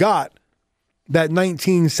forgot that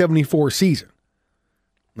 1974 season.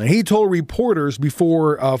 Now, he told reporters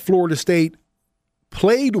before Florida State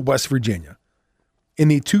played West Virginia in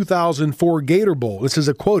the 2004 Gator Bowl. This is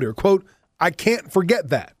a quote here. Quote, "I can't forget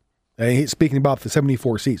that." And he's speaking about the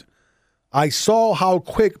 74 season. "I saw how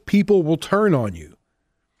quick people will turn on you.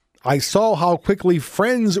 I saw how quickly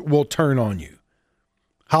friends will turn on you.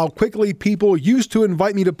 How quickly people used to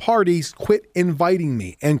invite me to parties quit inviting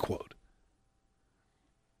me," end quote.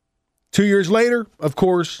 2 years later, of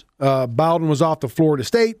course, Bowden was off to Florida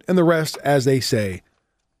State, and the rest, as they say,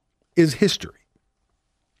 is history.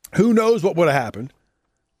 Who knows what would have happened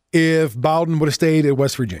if Bowden would have stayed at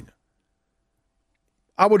West Virginia?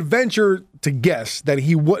 I would venture to guess that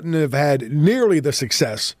he wouldn't have had nearly the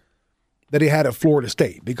success that he had at Florida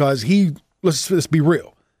State, because let's be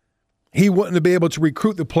real, he wouldn't have been able to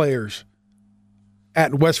recruit the players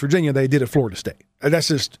at West Virginia that he did at Florida State. That's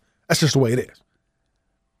just the way it is.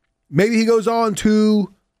 Maybe he goes on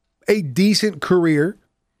to a decent career.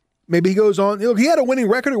 Maybe he goes on. He had a winning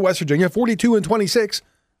record at West Virginia, 42-26.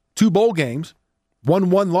 2 bowl games, won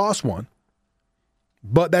 1, lost 1.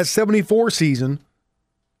 But that 74 season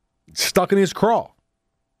stuck in his craw.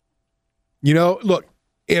 Look,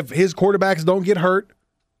 if his quarterbacks don't get hurt,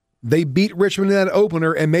 they beat Richmond in that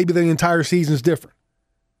opener, and maybe the entire season's different.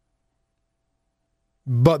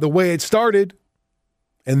 But the way it started,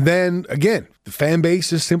 and then, again, the fan base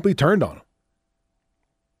just simply turned on him.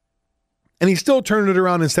 And he still turned it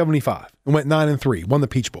around in 75 and went 9-3, won the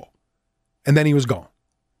Peach Bowl. And then he was gone.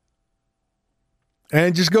 And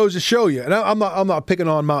it just goes to show you, and I'm not picking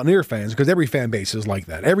on Mountaineer fans, because every fan base is like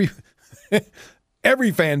that.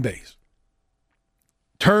 Every fan base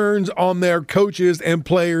turns on their coaches and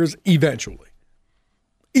players eventually.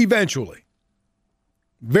 Eventually.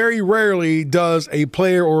 Very rarely does a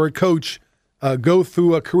player or a coach go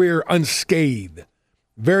through a career unscathed.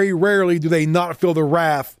 Very rarely do they not feel the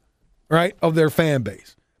wrath, right, of their fan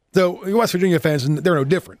base. So West Virginia fans, they're no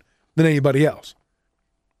different than anybody else.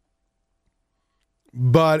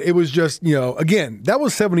 But it was just, again, that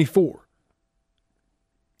was 74.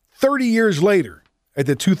 30 years later, at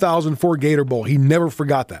the 2004 Gator Bowl, he never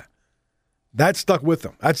forgot that. That stuck with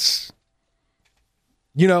him. That's,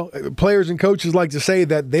 players and coaches like to say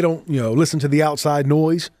that they don't, listen to the outside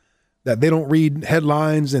noise, that they don't read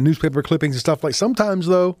headlines and newspaper clippings and stuff like. Sometimes,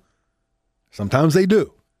 though, Sometimes they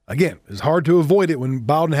do. Again, it's hard to avoid it when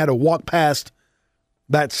Bowden had to walk past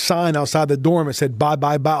that sign outside the dorm that said,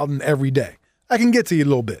 "Bye-bye Bowden," every day. I can get to you a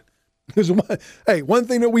little bit. Because one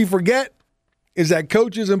thing that we forget is that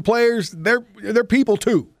coaches and players, they're people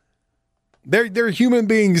too. They're human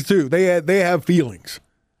beings too. They have feelings.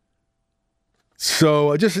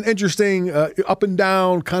 So just an interesting up and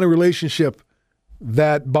down kind of relationship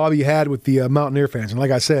that Bobby had with the Mountaineer fans. And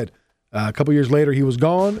like I said, a couple years later, he was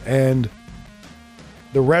gone, and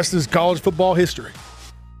the rest is college football history.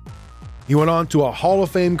 He went on to a Hall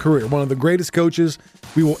of Fame career, one of the greatest coaches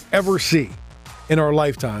we will ever see in our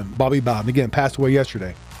lifetime, Bobby Bowden. Again, passed away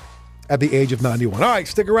yesterday at the age of 91. All right,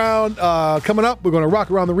 stick around. Coming up, we're going to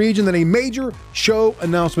rock around the region, then a major show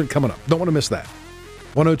announcement coming up. Don't want to miss that.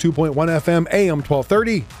 102.1 FM, AM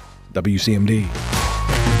 1230, WCMD.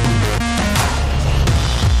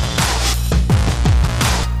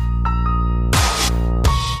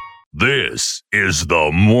 This is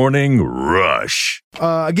the Morning Rush.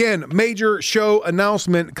 Again, major show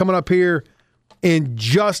announcement coming up here in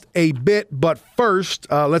just a bit. But first,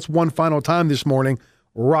 let's one final time this morning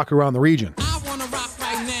rock around the region. I wanna rock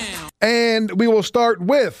right now. And we will start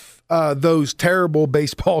with those terrible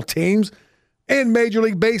baseball teams. In Major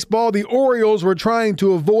League Baseball, the Orioles were trying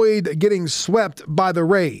to avoid getting swept by the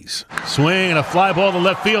Rays. Swing and a fly ball to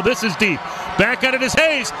left field. This is deep. Back at it is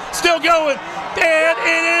Hayes. Still going. And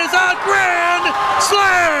it is a grand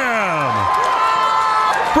slam!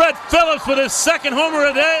 Brett Phillips with his second homer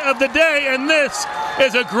of the day, and this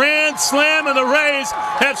is a grand slam, and the Rays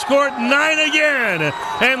have scored 9 again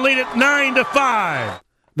and lead it 9-5.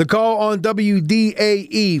 The call on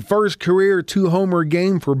WDAE, first career 2-homer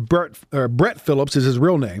game for Brett Phillips is his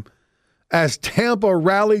real name, as Tampa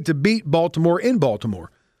rallied to beat Baltimore in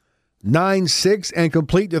Baltimore. 9-6 and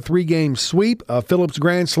complete the 3-game sweep. Phillips'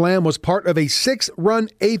 grand slam was part of a 6-run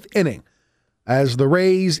 8th inning as the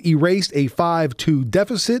Rays erased a 5-2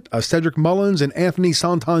 deficit. Cedric Mullins and Anthony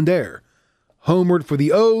Santander homered for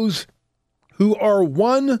the O's, who are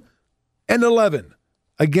 1-11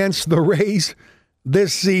 against the Rays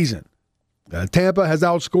this season. Tampa has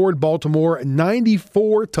outscored Baltimore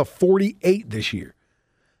 94-48 this year.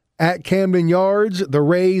 At Camden Yards, the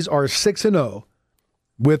Rays are 6-0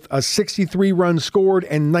 with a 63 runs scored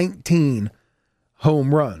and 19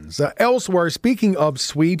 home runs. Elsewhere, speaking of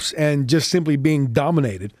sweeps and just simply being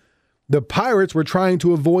dominated, the Pirates were trying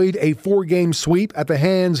to avoid a 4-game sweep at the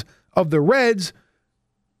hands of the Reds,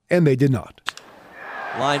 and they did not.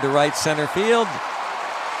 Line to right center field.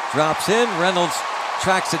 Drops in. Reynolds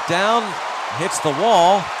tracks it down. Hits the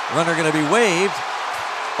wall. Runner going to be waved.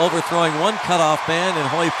 Overthrowing one cutoff man, and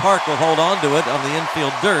Hoy Park will hold on to it on the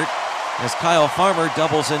infield dirt as Kyle Farmer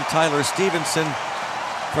doubles in Tyler Stevenson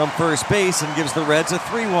from first base and gives the Reds a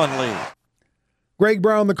 3-1 lead. Greg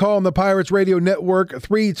Brown, the call on the Pirates Radio Network.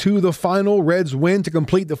 3-2 the final. Reds win to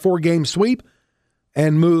complete the 4-game sweep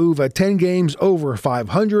and move 10 games over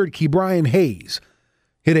 500. Ke'Bryan Hayes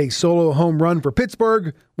hit a solo home run for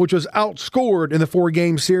Pittsburgh, which was outscored in the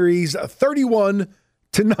 4-game series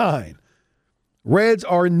 31-9. Reds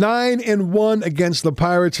are 9-1 against the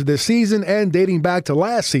Pirates this season, and dating back to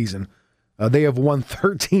last season, they have won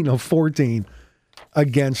 13 of 14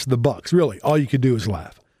 against the Bucks. Really, all you could do is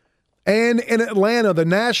laugh. And in Atlanta, the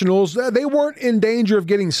Nationals, they weren't in danger of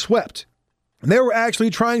getting swept. They were actually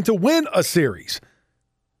trying to win a series.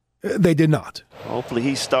 They did not. Hopefully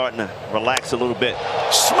he's starting to relax a little bit.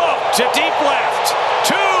 Smoke to deep left.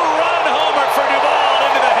 2-run homer for Duvall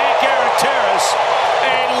into the Hank Aaron Terrace.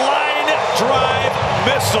 A line drive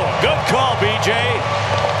missile. Good call, BJ.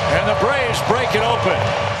 And the Braves break it open.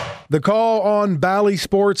 The call on Bally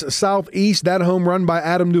Sports Southeast, that home run by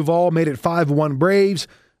Adam Duvall made it 5-1 Braves,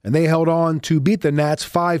 and they held on to beat the Nats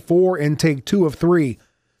 5-4 and take 2 of 3.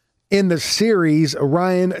 In the series,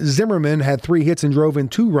 Ryan Zimmerman had 3 hits and drove in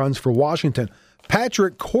 2 runs for Washington.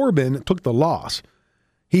 Patrick Corbin took the loss.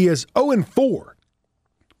 He is 0-4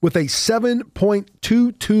 with a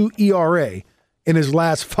 7.22 ERA in his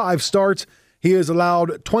last 5 starts. He has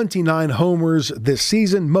allowed 29 homers this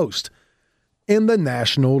season, most in the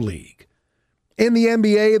National League. In the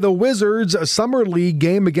NBA, the Wizards' Summer League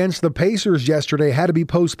game against the Pacers yesterday had to be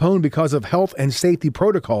postponed because of health and safety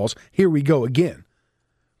protocols. Here we go again.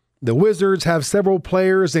 The Wizards have several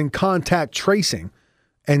players in contact tracing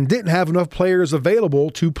and didn't have enough players available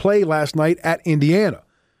to play last night at Indiana.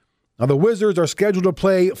 Now, the Wizards are scheduled to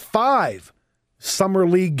play 5 Summer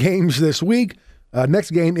League games this week.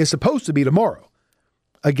 Next game is supposed to be tomorrow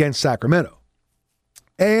against Sacramento.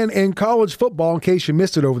 And in college football, in case you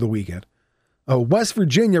missed it over the weekend, West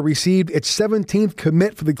Virginia received its 17th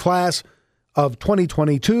commit for the class of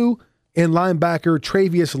 2022 in linebacker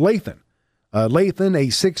Travius Lathan. Lathan, a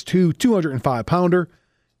 6'2", 205-pounder,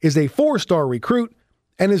 is a 4-star recruit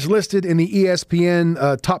and is listed in the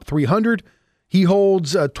ESPN Top 300. He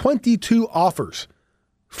holds 22 offers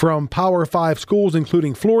from Power 5 schools,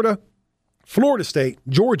 including Florida, Florida State,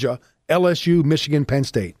 Georgia, LSU, Michigan, Penn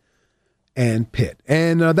State, and Pitt.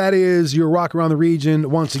 And that is your Rock Around the Region,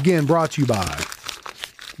 once again brought to you by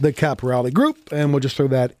the Caporale Group, and we'll just throw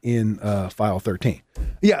that in file 13.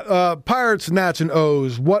 Yeah, Pirates, Nats, and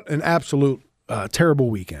O's, what an absolute terrible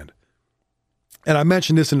weekend. And I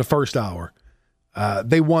mentioned this in the first hour.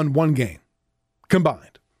 They won one game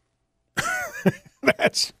combined.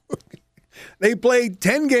 They played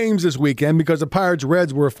 10 games this weekend because the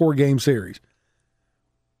Pirates-Reds were a 4-game series.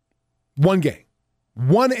 One game.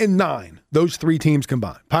 1-9, those three teams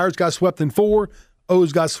combined. Pirates got swept in 4.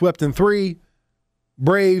 O's got swept in 3.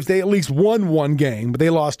 Braves, they at least won one game, but they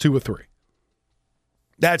lost 2 or 3.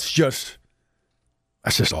 That's just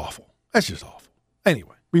awful. That's just awful.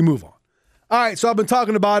 Anyway, we move on. All right, so I've been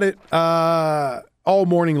talking about it all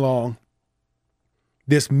morning long,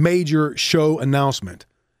 this major show announcement.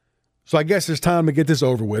 So I guess it's time to get this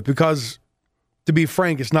over with because, to be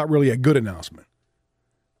frank, it's not really a good announcement.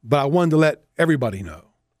 But I wanted to let everybody know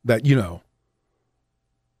that,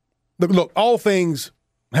 look, all things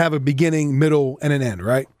have a beginning, middle, and an end,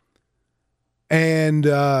 right? And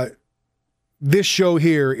this show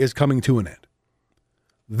here is coming to an end.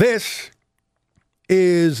 This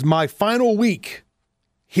is my final week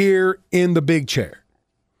here in the big chair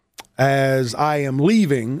as I am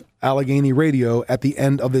leaving Allegheny Radio at the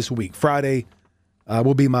end of this week. Friday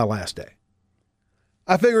will be my last day.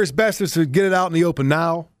 I figure it's best to get it out in the open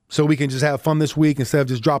now so we can just have fun this week instead of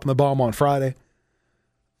just dropping the bomb on Friday.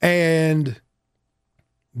 And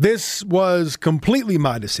this was completely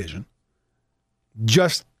my decision,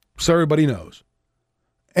 just so everybody knows.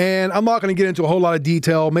 And I'm not going to get into a whole lot of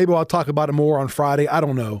detail. Maybe I'll talk about it more on Friday. I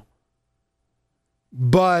don't know.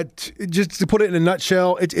 But just to put it in a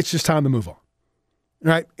nutshell, it's just time to move on.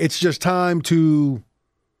 Right? It's just time to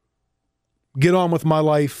get on with my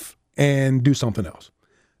life and do something else.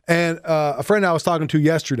 And a friend I was talking to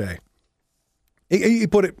yesterday, he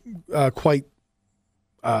put it quite,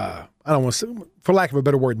 I don't want to say, for lack of a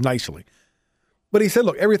better word, nicely. But he said,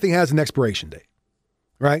 look, everything has an expiration date,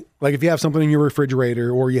 right? Like if you have something in your refrigerator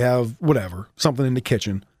or you have whatever, something in the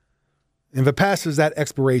kitchen, and if it passes that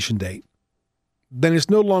expiration date, then it's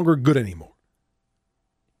no longer good anymore.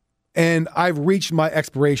 And I've reached my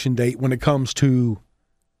expiration date when it comes to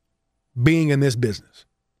being in this business.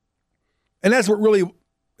 And that's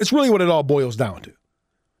it's really what it all boils down to.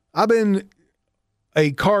 I've been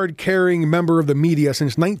a card-carrying member of the media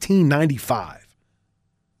since 1995.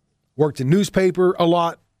 Worked in newspaper a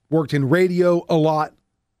lot, worked in radio a lot,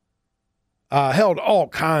 held all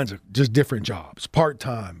kinds of just different jobs,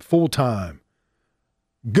 part-time, full-time,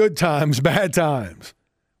 good times, bad times.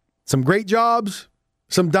 Some great jobs,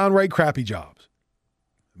 some downright crappy jobs.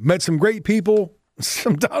 Met some great people,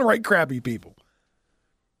 some downright crappy people.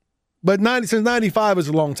 But since 95 is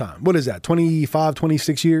a long time. What is that, 25,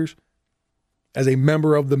 26 years? As a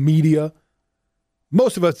member of the media.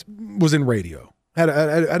 Most of us was in radio. Had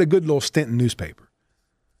a good little stint in newspaper.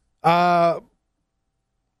 But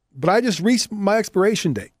I just reached my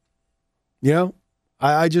expiration date.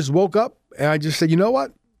 I just woke up and I just said, you know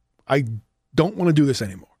what? I don't want to do this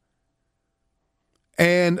anymore.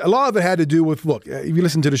 And a lot of it had to do with, look, if you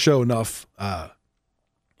listen to the show enough,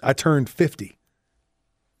 I turned 50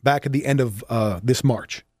 back at the end of this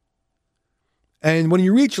March. And when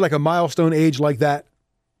you reach like a milestone age like that,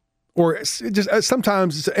 or just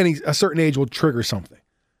sometimes a certain age will trigger something.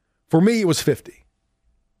 For me, it was 50.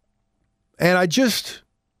 And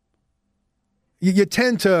you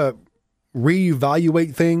tend to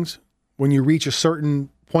reevaluate things when you reach a certain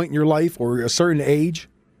point in your life or a certain age.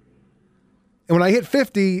 And when I hit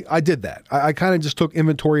 50, I did that. I kind of just took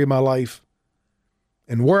inventory of my life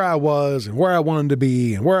and where I was and where I wanted to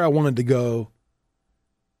be and where I wanted to go.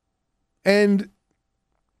 And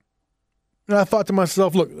I thought to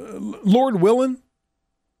myself, look, Lord willing,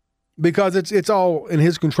 because it's all in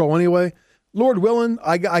his control anyway, Lord willing,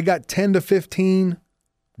 I got 10 to 15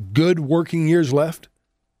 good working years left.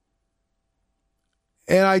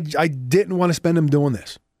 And I didn't want to spend them doing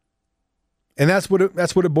this. And that's what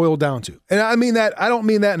it boiled down to. And I don't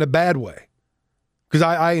mean that in a bad way. Because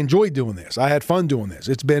I enjoyed doing this. I had fun doing this.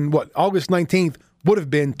 It's been, August 19th would have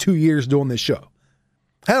been 2 years doing this show.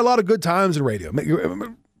 Had a lot of good times in radio.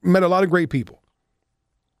 Met a lot of great people.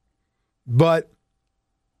 But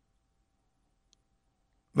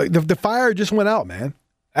like the fire just went out, man.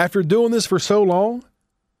 After doing this for so long,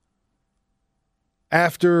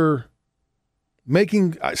 after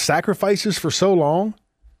making sacrifices for so long,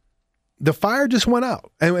 the fire just went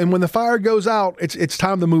out. And when the fire goes out, it's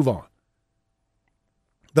time to move on.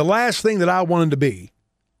 The last thing that I wanted to be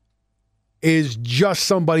is just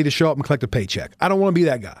somebody to show up and collect a paycheck. I don't want to be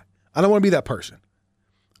that guy. I don't want to be that person.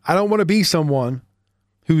 I don't want to be someone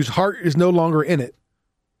whose heart is no longer in it.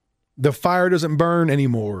 The fire doesn't burn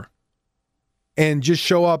anymore, and just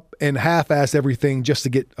show up and half-ass everything just to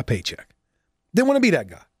get a paycheck. Didn't want to be that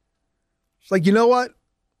guy. It's like, you know what?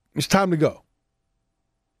 It's time to go.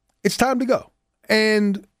 It's time to go.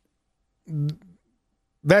 And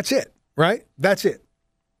that's it, right? That's it.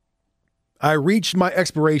 I reached my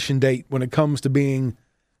expiration date when it comes to being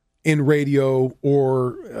in radio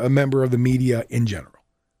or a member of the media in general.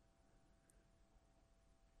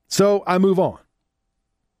 So I move on.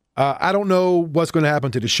 I don't know what's going to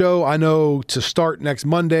happen to the show. I know to start next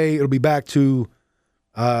Monday, it'll be back to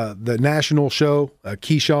the national show,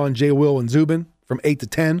 Keyshawn, J. Will, and Zubin from 8 to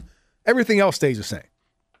 10. Everything else stays the same.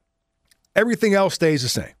 Everything else stays the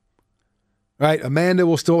same. All right, Amanda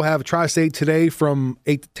will still have Tri-State today from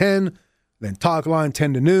 8 to 10, then Talk Line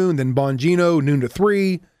 10 to noon, then Bongino noon to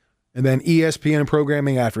 3, and then ESPN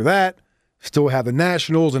programming after that. Still have the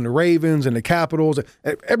Nationals and the Ravens and the Capitals.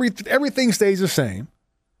 Everything stays the same,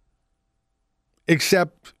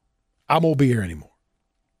 except I won't be here anymore.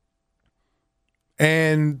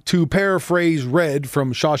 And to paraphrase Red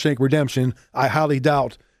from Shawshank Redemption, I highly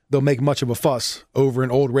doubt they'll make much of a fuss over an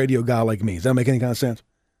old radio guy like me. Does that make any kind of sense?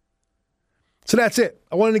 So that's it.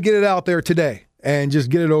 I wanted to get it out there today and just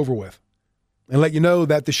get it over with and let you know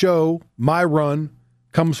that the show, my run,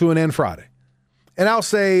 comes to an end Friday. And I'll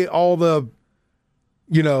say all the,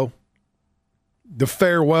 the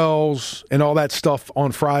farewells and all that stuff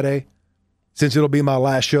on Friday, since it'll be my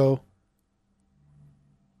last show.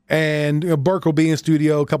 And Burke will be in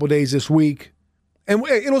studio a couple days this week. And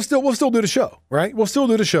we'll still do the show, right? We'll still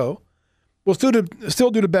do the show. We'll still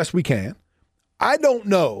do the best we can. I don't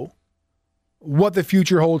know what the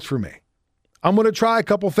future holds for me. I'm going to try a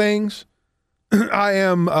couple things. I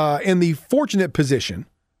am in the fortunate position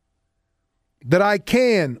that I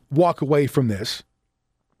can walk away from this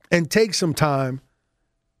and take some time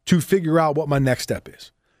to figure out what my next step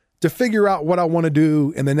is, to figure out what I want to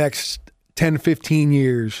do in the next 10, 15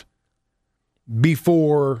 years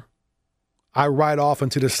before I ride off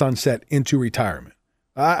into the sunset into retirement.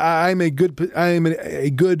 I'm in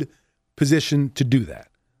a good position to do that.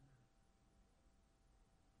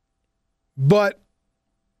 But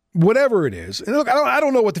whatever it is, and look, I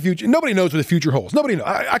don't know what the future. Nobody knows what the future holds. Nobody knows.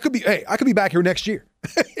 I could be back here next year.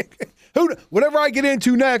 Whatever I get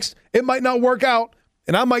into next, it might not work out,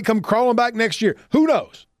 and I might come crawling back next year. Who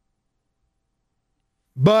knows?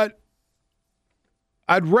 But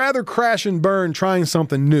I'd rather crash and burn trying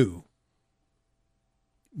something new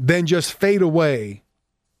than just fade away,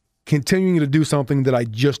 continuing to do something that I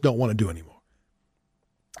just don't want to do anymore.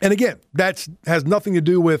 And again, that has nothing to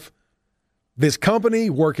do with this company,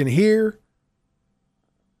 working here.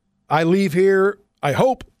 I leave here, I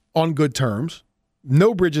hope, on good terms.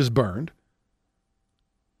 No bridges burned.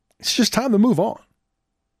 It's just time to move on.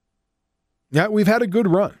 Yeah, we've had a good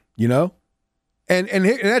run, And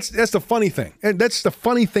that's the funny thing. And that's the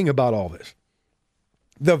funny thing about all this.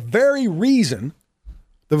 The very reason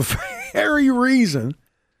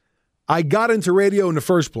I got into radio in the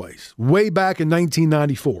first place, way back in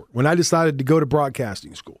 1994, when I decided to go to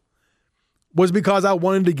broadcasting school, was because I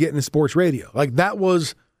wanted to get into sports radio. That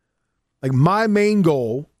was my main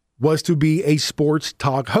goal was to be a sports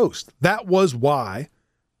talk host. That was why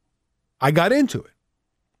I got into it.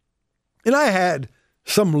 And I had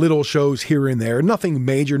some little shows here and there, nothing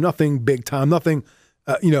major, nothing big time, nothing,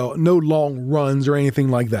 no long runs or anything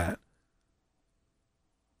like that.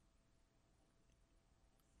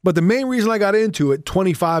 But the main reason I got into it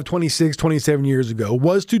 25, 26, 27 years ago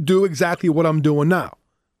was to do exactly what I'm doing now.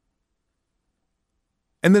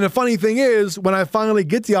 And then the funny thing is, when I finally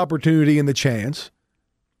get the opportunity and the chance,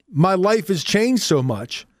 my life has changed so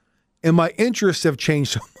much and my interests have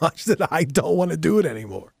changed so much that I don't want to do it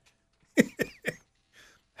anymore.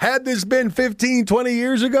 Had this been 15, 20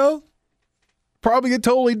 years ago, probably a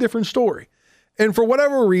totally different story. And for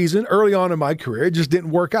whatever reason, early on in my career, it just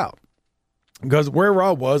didn't work out. Because wherever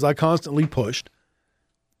I was, I constantly pushed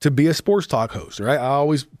to be a sports talk host, right? I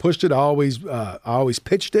always pushed it. I always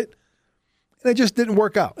pitched it. And it just didn't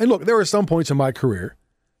work out. And look, there were some points in my career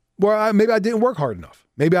where maybe I didn't work hard enough.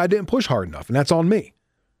 Maybe I didn't push hard enough, and that's on me.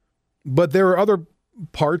 But there are other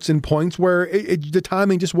parts and points where the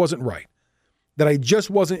timing just wasn't right, that I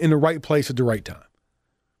just wasn't in the right place at the right time.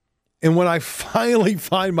 And when I finally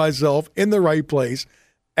find myself in the right place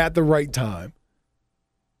at the right time,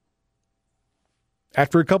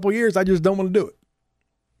 After a couple of years, I just don't want to do it.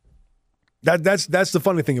 That's the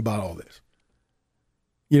funny thing about all this.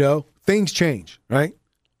 You know, things change, right?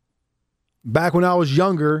 Back when I was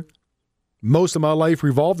younger, most of my life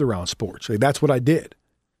revolved around sports. Like, that's what I did.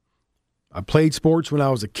 I played sports when I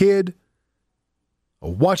was a kid. I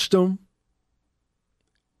watched them.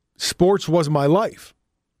 Sports was my life.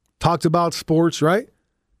 Talked about sports, right?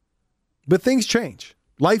 But things change.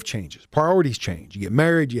 Life changes. Priorities change. You get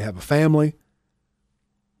married. You have a family.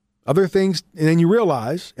 Other things, and then you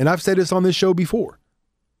realize, and I've said this on this show before,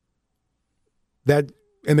 that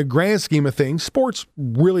in the grand scheme of things, sports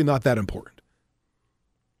really not that important.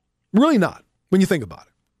 Really not, when you think about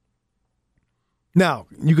it. Now,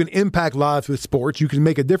 you can impact lives with sports. You can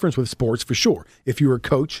make a difference with sports for sure. If you're a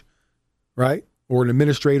coach, right, or an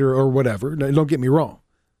administrator or whatever, don't get me wrong.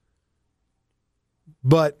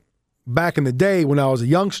 But back in the day when I was a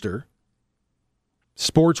youngster,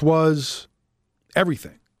 sports was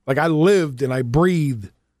everything. Like, I lived and I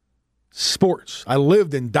breathed sports. I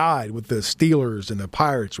lived and died with the Steelers and the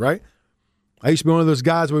Pirates, right? I used to be one of those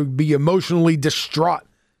guys who would be emotionally distraught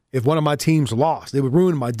if one of my teams lost. It would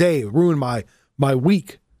ruin my day. It would ruin my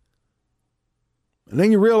week. And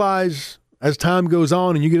then you realize as time goes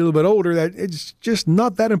on and you get a little bit older that it's just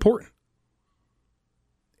not that important.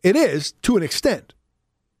 It is to an extent,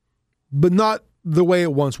 but not the way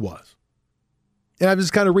it once was. And I've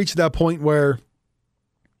just kind of reached that point where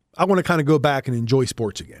I want to kind of go back and enjoy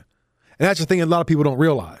sports again. And that's the thing a lot of people don't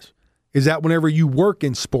realize, is that whenever you work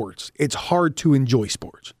in sports, it's hard to enjoy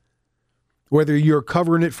sports. Whether you're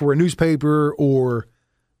covering it for a newspaper or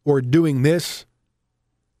doing this,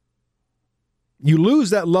 you lose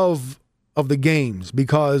that love of the games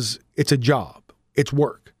because it's a job. It's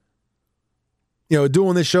work. You know,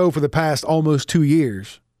 doing this show for the past almost 2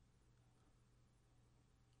 years,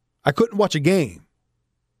 I couldn't watch a game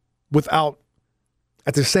without,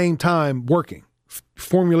 at the same time, working,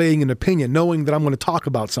 formulating an opinion, knowing that I'm going to talk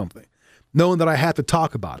about something, knowing that I have to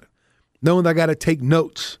talk about it, knowing that I got to take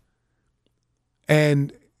notes.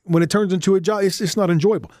 And when it turns into a job, it's not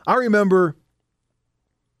enjoyable. I remember,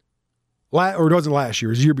 or it wasn't last year,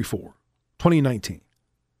 it was the year before, 2019,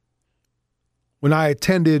 when I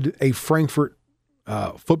attended a Frankfurt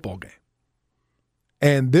football game.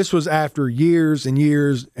 And this was after years and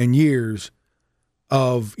years and years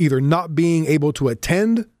of either not being able to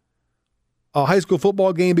attend a high school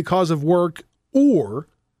football game because of work, or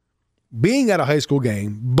being at a high school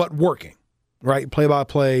game but working, right?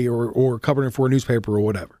 Play-by-play or covering for a newspaper or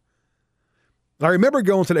whatever. And I remember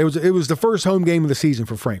going to it was the first home game of the season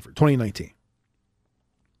for Frankfurt, 2019.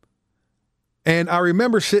 And I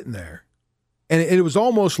remember sitting there, and it was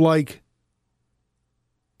almost like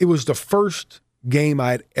it was the first game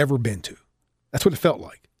I had ever been to. That's what it felt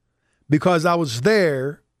like. Because I was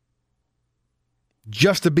there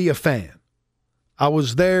just to be a fan. I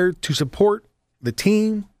was there to support the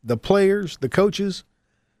team, the players, the coaches.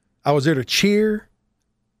 I was there to cheer.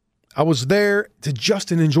 I was there to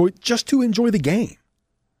just enjoy the game.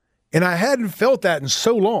 And I hadn't felt that in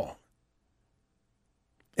so long.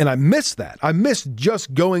 And I missed that. I missed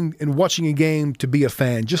just going and watching a game to be a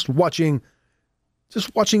fan, just watching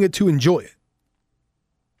it to enjoy it.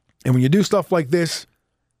 And when you do stuff like this,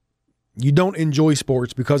 you don't enjoy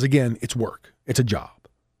sports because, again, it's work. It's a job.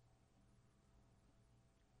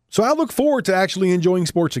 So I look forward to actually enjoying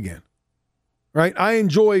sports again, right? I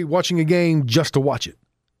enjoy watching a game just to watch it,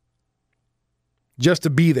 just to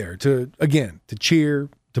be there, to cheer,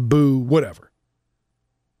 to boo, whatever.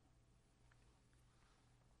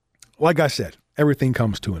 Like I said, everything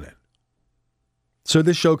comes to an end. So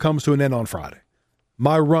this show comes to an end on Friday.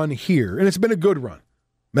 My run here, and it's been a good run.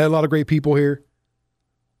 Met a lot of great people here.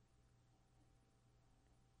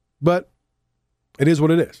 But it is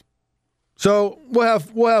what it is. So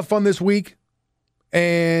we'll have fun this week.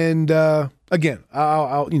 And again,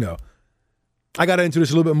 I'll I got into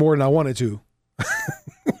this a little bit more than I wanted to,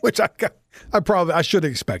 which I should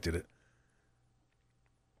have expected it.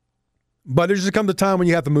 But there's just come the time when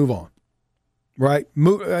you have to move on, right?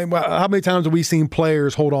 How many times have we seen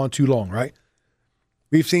players hold on too long, right?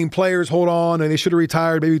 We've seen players hold on and they should have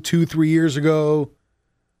retired maybe 2-3 years ago.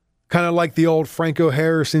 Kind of like the old Franco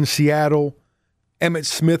Harris in Seattle, Emmitt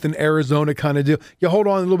Smith in Arizona kind of deal. You hold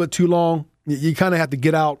on a little bit too long. You kind of have to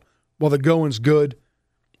get out while the going's good.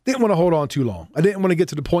 Didn't want to hold on too long. I didn't want to get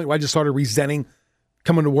to the point where I just started resenting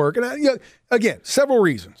coming to work. And again, several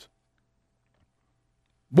reasons.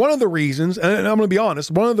 One of the reasons, and I'm going to be honest,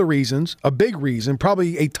 one of the reasons, a big reason,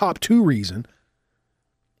 probably a top 2 reason,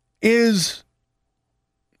 is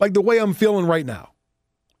like the way I'm feeling right now.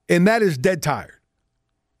 And that is dead tired.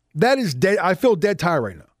 That is dead. I feel dead tired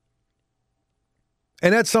right now.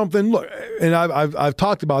 And that's something, look, and I've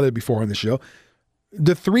talked about it before on the show.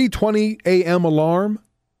 The 3:20 a.m. alarm,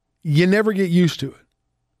 you never get used to it.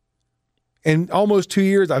 In almost 2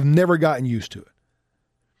 years, I've never gotten used to it.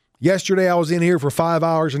 Yesterday, I was in here for 5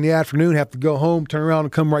 hours in the afternoon, have to go home, turn around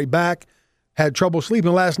and come right back. Had trouble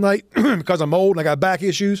sleeping last night because I'm old and I got back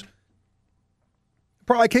issues.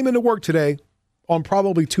 I came into work today on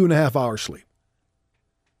probably 2.5 hours sleep.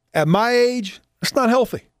 At my age, that's not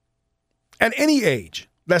healthy. At any age,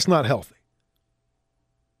 that's not healthy.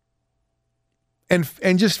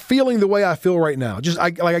 And just feeling the way I feel right now,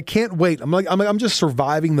 I can't wait. I'm just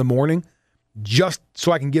surviving the morning just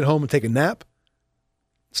so I can get home and take a nap.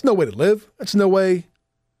 It's no way to live. That's no way.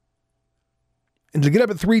 And to get up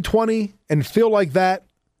at 3:20 and feel like that,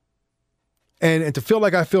 and to feel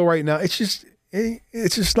like I feel right now, it's just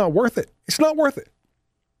not worth it. It's not worth it.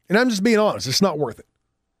 And I'm just being honest. It's not worth it.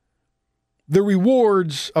 The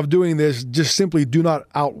rewards of doing this just simply do not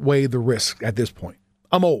outweigh the risk at this point.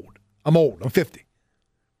 I'm old. I'm 50.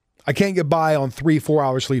 I can't get by on 3-4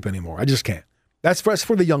 hours sleep anymore. I just can't. That's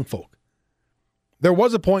for the young folk. There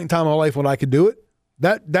was a point in time in my life when I could do it.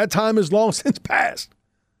 That time is long since passed.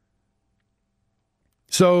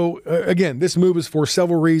 So, again, this move is for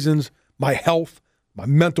several reasons. My health, my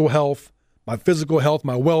mental health, my physical health,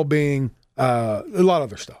 my well-being, a lot of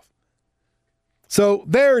other stuff. So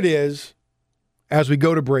there it is. As we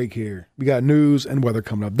go to break here, we got news and weather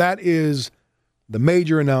coming up. That is the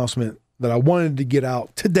major announcement that I wanted to get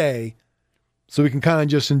out today so we can kind of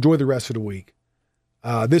just enjoy the rest of the week.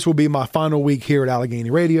 This will be my final week here at Allegheny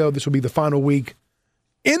Radio. This will be the final week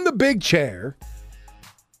in the big chair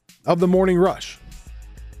of the Morning Rush.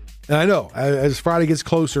 And I know, as Friday gets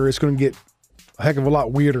closer, it's going to get a heck of a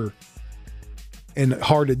lot weirder and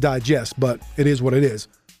hard to digest, but it is what it is.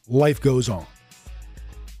 Life goes on.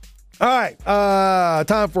 All right,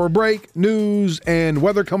 time for a break. News and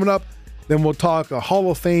weather coming up. Then we'll talk a Hall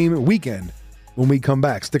of Fame weekend when we come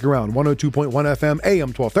back. Stick around. 102.1 FM,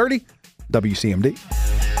 AM 1230, WCMD.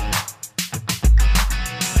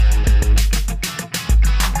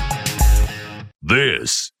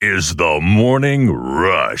 This is the Morning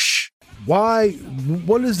Rush.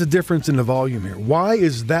 What is the difference in the volume here? Why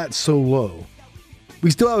is that so low? We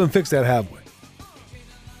still haven't fixed that, have we?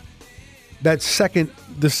 The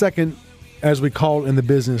second, as we call it in the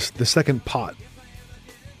business, the second pot,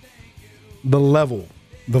 the level,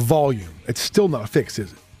 the volume, it's still not fixed,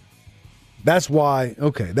 is it? That's why,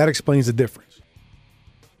 okay, that explains the difference.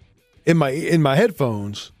 In my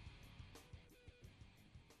headphones,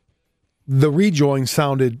 the rejoin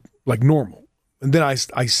sounded like normal. And then I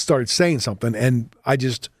started saying something, and I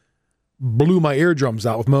just blew my eardrums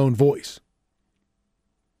out with my own voice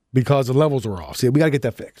because the levels were off. See, we got to get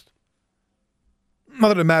that fixed. Not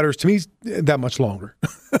that it matters to me that much longer.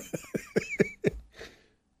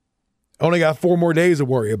 Only got 4 more days to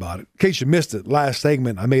worry about it. In case you missed it, last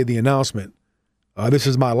segment, I made the announcement. This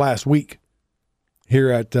is my last week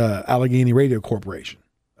here at Allegheny Radio Corporation.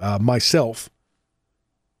 Myself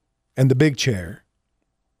and the big chair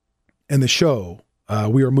and the show,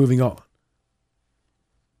 we are moving on.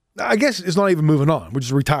 I guess it's not even moving on. We're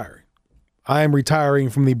just retiring. I am retiring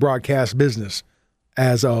from the broadcast business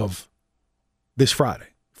as of this Friday.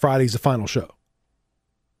 Friday's the final show.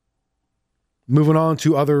 Moving on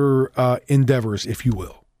to other endeavors, if you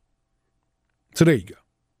will. So there you go.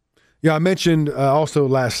 Yeah, I mentioned also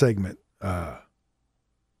last segment, one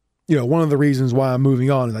of the reasons why I'm moving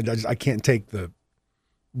on is I can't take the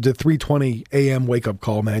 3:20 a.m. wake-up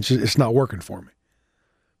call, man. It's not working for me.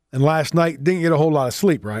 And last night, didn't get a whole lot of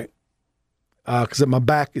sleep, right? Because my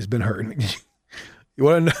back has been hurting. You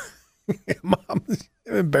want to know? Mom,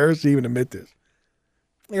 I'm embarrassed to even admit this.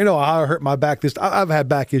 You know how I hurt my back I've had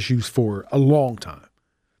back issues for a long time.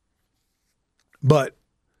 But,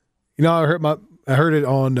 I heard it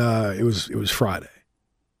on, it was Friday.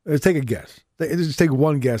 Take a guess. Just take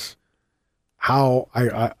one guess how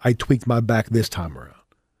I tweaked my back this time around.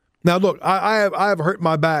 Now, look, I have hurt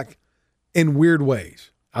my back in weird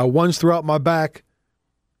ways. I once threw out my back,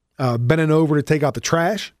 bending over to take out the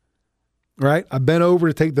trash, right? I bent over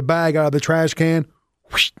to take the bag out of the trash can.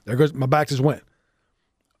 Whoosh, there goes, my back just went.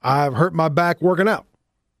 I've hurt my back working out.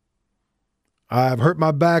 I've hurt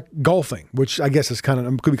my back golfing, which I guess is could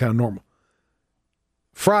be kind of normal.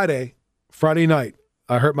 Friday night,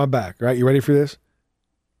 I hurt my back, right? You ready for this?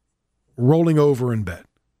 Rolling over in bed.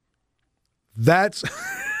 That's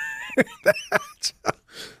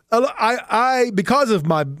I because of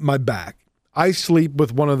my back, I sleep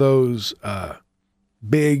with one of those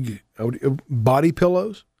big body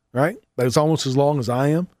pillows, right? That is almost as long as I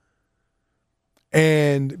am.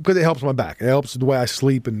 And because it helps my back. It helps the way I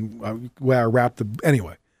sleep and the way I wrap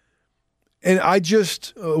anyway. And I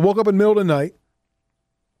just woke up in the middle of the night,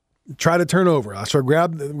 tried to turn over. So I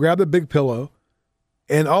grabbed the big pillow,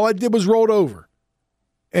 and all I did was rolled over.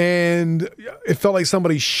 And it felt like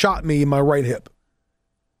somebody shot me in my right hip.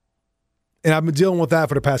 And I've been dealing with that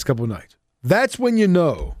for the past couple of nights. That's when you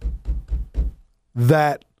know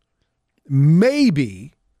that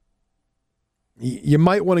maybe you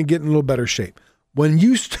might want to get in a little better shape. When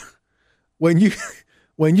you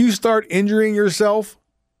start injuring yourself,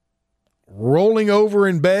 rolling over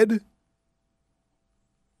in bed,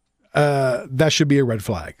 that should be a red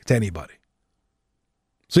flag to anybody.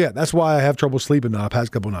 So yeah, that's why I have trouble sleeping now the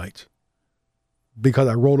past couple nights, because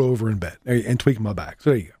I rolled over in bed and tweaked my back. So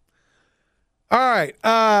there you go. All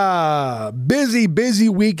right, busy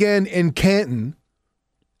weekend in Canton.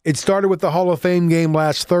 It started with the Hall of Fame game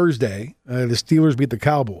last Thursday. The Steelers beat the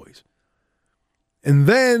Cowboys. And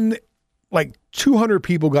then, like, 200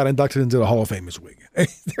 people got inducted into the Hall of Fame this weekend.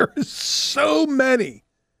 There are so many.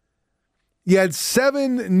 You had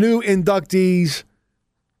 7 new inductees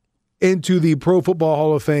into the Pro Football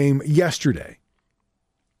Hall of Fame yesterday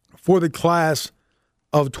for the class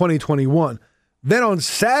of 2021. Then on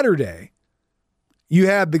Saturday, you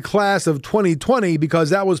had the class of 2020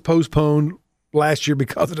 because that was postponed last year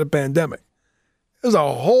because of the pandemic. It was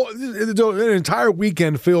an entire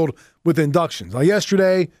weekend filled with inductions. Now,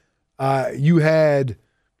 yesterday, you had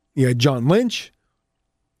John Lynch,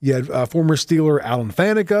 you had former Steeler Alan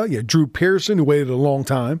Faneca, you had Drew Pearson, who waited a long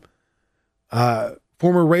time,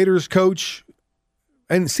 former Raiders coach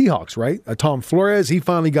and Seahawks, right? Tom Flores, he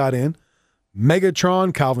finally got in.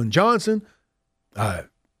 Megatron, Calvin Johnson,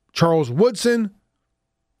 Charles Woodson,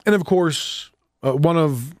 and of course, one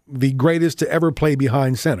of the greatest to ever play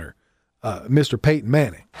behind center, Mr. Peyton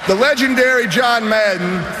Manning. The legendary John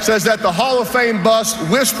Madden says that the Hall of Fame busts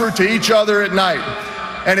whisper to each other at night.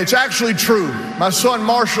 And it's actually true. My son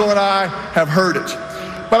Marshall and I have heard it.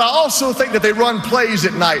 But I also think that they run plays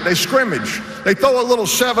at night. They scrimmage. They throw a little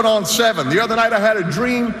 7-on-7. The other night I had a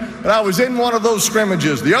dream that I was in one of those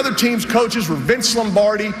scrimmages. The other team's coaches were Vince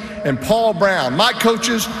Lombardi and Paul Brown. My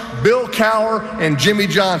coaches, Bill Cowher and Jimmy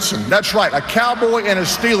Johnson. That's right, a Cowboy and a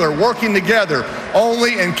Steeler working together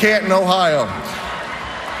only in Canton, Ohio.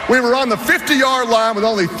 We were on the 50-yard line with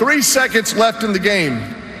only 3 seconds left in the game.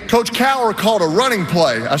 Coach Cowher called a running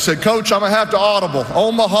play. I said, Coach, I'm going to have to audible.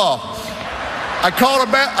 Omaha. I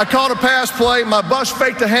called a pass play. My bus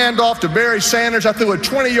faked a handoff to Barry Sanders. I threw a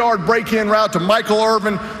 20-yard break-in route to Michael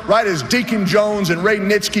Irvin right as Deacon Jones and Ray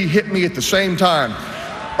Nitsky hit me at the same time.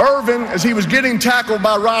 Irvin, as he was getting tackled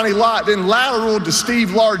by Ronnie Lott, then lateraled to Steve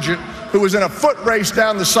Largent, who was in a foot race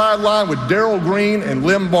down the sideline with Darryl Green and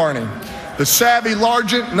Lim Barney. The savvy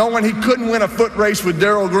Largent, knowing he couldn't win a foot race with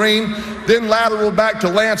Darryl Green, then lateraled back to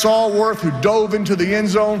Lance Allworth, who dove into the end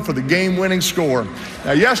zone for the game-winning score.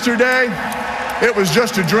 Now, yesterday, it was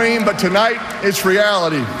just a dream, but tonight, it's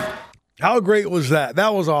reality. How great was that?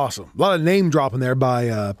 That was awesome. A lot of name dropping there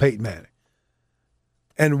by Peyton Manning.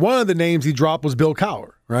 And one of the names he dropped was Bill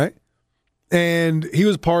Cowher, right? And he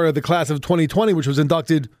was part of the class of 2020, which was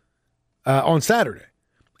inducted on Saturday.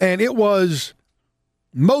 And it was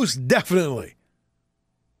most definitely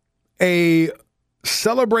a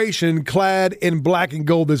celebration clad in black and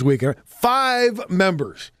gold this weekend. 5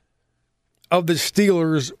 members of the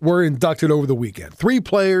Steelers were inducted over the weekend. 3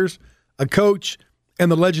 players, a coach,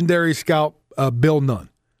 and the legendary scout, Bill Nunn.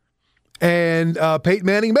 And Peyton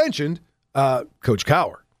Manning mentioned Coach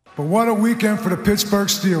Cowher. But what a weekend for the Pittsburgh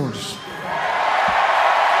Steelers.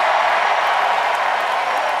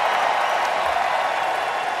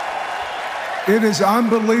 It is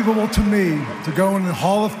unbelievable to me to go in the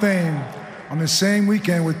Hall of Fame on the same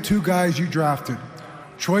weekend with 2 guys you drafted,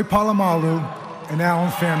 Troy Polamalu and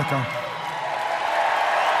Alan Faneca.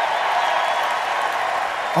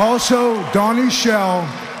 Also, Donnie Shell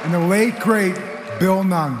and the late, great Bill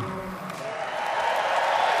Nunn.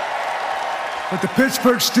 But the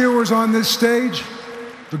Pittsburgh Steelers on this stage,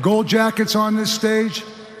 the Gold Jackets on this stage,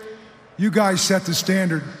 you guys set the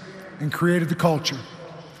standard and created the culture.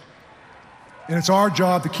 And it's our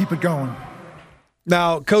job to keep it going.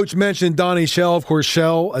 Now, Coach mentioned Donnie Shell. Of course,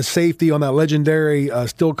 Shell, a safety on that legendary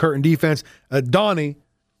Steel Curtain defense. Donnie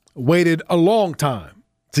waited a long time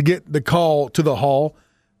to get the call to the Hall.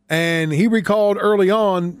 And he recalled early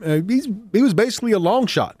on, he was basically a long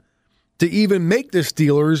shot to even make the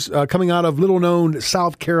Steelers coming out of little-known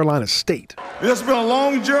South Carolina State. It's been a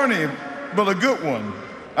long journey, but a good one.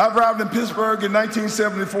 I arrived in Pittsburgh in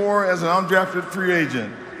 1974 as an undrafted free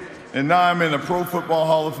agent, and now I'm in the Pro Football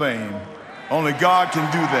Hall of Fame. Only God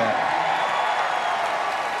can do that.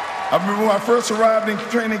 I remember when I first arrived in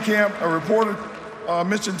training camp, a reporter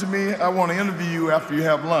mentioned to me, I want to interview you after you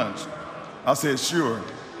have lunch. I said, sure.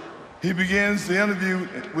 He begins the interview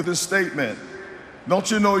with his statement. Don't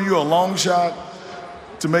you know you're a long shot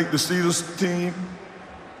to make the Steelers team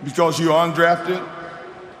because you're undrafted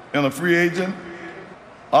and a free agent?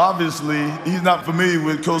 Obviously, he's not familiar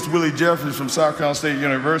with Coach Willie Jeffers from South Carolina State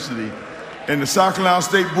University and the South Carolina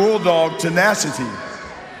State Bulldog tenacity.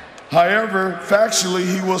 However, factually,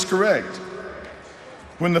 he was correct.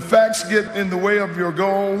 When the facts get in the way of your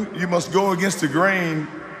goal, you must go against the grain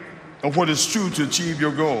of what is true to achieve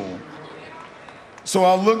your goal. So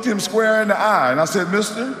I looked him square in the eye and I said,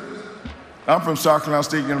 mister, I'm from South Carolina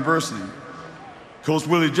State University. Coach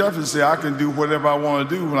Willie Jeffers said I can do whatever I want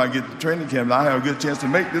to do when I get to training camp, and I have a good chance to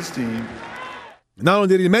make this team. Not only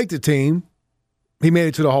did he make the team, he made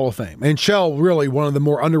it to the Hall of Fame. And Shell, really one of the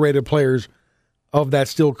more underrated players of that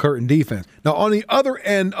Steel Curtain defense. Now, on the other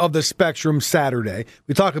end of the spectrum Saturday,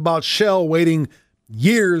 we talk about Shell waiting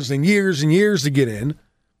years and years and years to get in.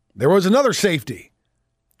 There was another safety,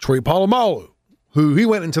 Troy Polamalu, who he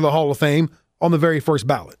went into the Hall of Fame on the very first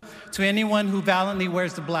ballot. To anyone who valiantly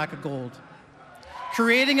wears the black and gold,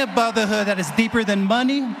 creating a brotherhood that is deeper than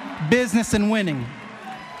money, business, and winning.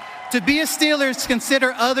 To be a Steeler is to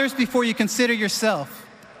consider others before you consider yourself,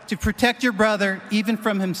 to protect your brother even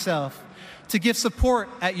from himself, to give support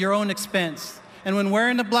at your own expense. And when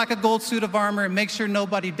wearing the black and gold suit of armor, make sure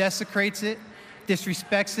nobody desecrates it,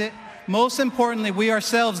 disrespects it. Most importantly, we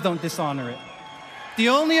ourselves don't dishonor it. The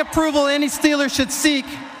only approval any Steeler should seek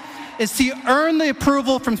is to earn the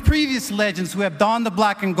approval from previous legends who have donned the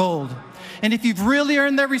black and gold. And if you've really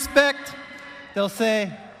earned their respect, they'll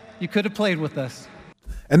say, you could have played with us.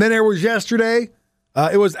 And then there was yesterday,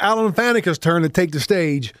 it was Alan Faneca's turn to take the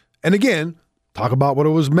stage. And again, talk about what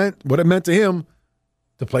it meant to him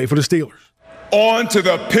to play for the Steelers. On to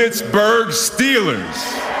the Pittsburgh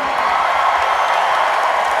Steelers.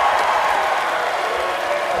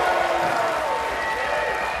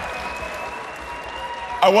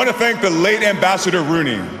 I want to thank the late Ambassador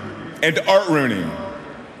Rooney and Art Rooney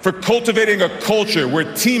for cultivating a culture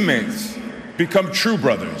where teammates become true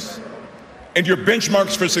brothers, and your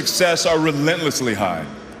benchmarks for success are relentlessly high.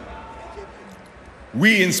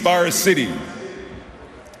 We inspire a city,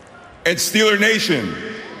 and Steeler Nation,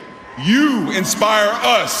 you inspire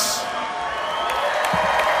us.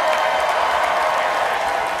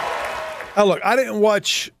 Now look, I didn't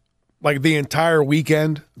watch like the entire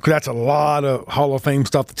weekend because that's a lot of Hall of Fame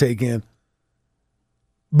stuff to take in.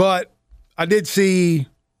 But I did see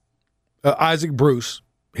Isaac Bruce.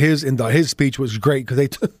 His speech was great because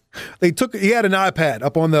he had an iPad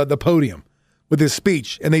up on the podium with his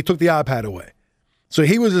speech, and they took the iPad away. So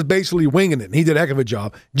he was just basically winging it, and he did a heck of a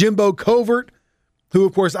job. Jimbo Covert, who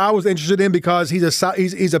of course I was interested in because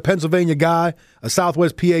he's a Pennsylvania guy, a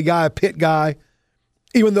Southwest PA guy, a Pitt guy.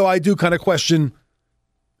 Even though I do kind of question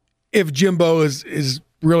if Jimbo is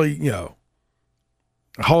really,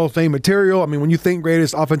 Hall of Fame material. I mean, when you think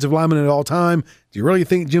greatest offensive lineman of all time, do you really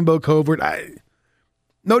think Jimbo Covert?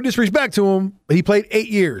 No disrespect to him, but he played 8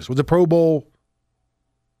 years, was a Pro Bowl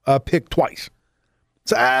pick twice.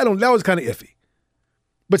 So that was kind of iffy.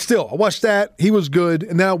 But still, I watched that. He was good.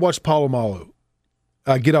 And then I watched Polamalu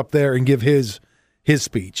get up there and give his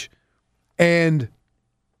speech. And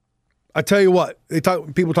I tell you what,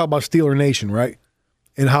 people talk about Steeler Nation, right?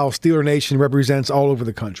 And how Steeler Nation represents all over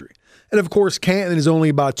the country. And of course, Canton is only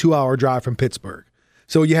about a 2-hour drive from Pittsburgh.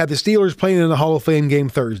 So you had the Steelers playing in the Hall of Fame game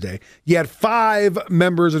Thursday. You had 5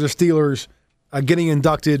 members of the Steelers getting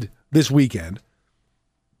inducted this weekend.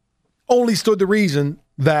 Only stood the reason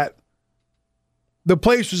that the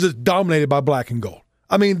place was just dominated by black and gold.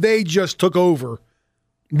 I mean, they just took over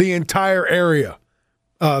the entire area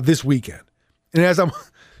this weekend. And as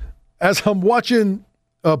I'm watching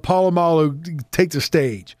Polamalu take the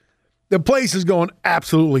stage, the place is going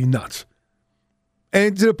absolutely nuts.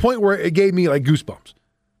 And to the point where it gave me like goosebumps.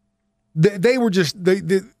 They were just,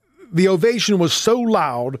 the ovation was so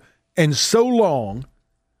loud and so long,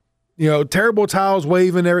 terrible towels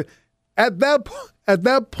waving there. At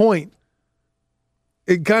that point,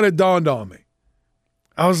 it kind of dawned on me.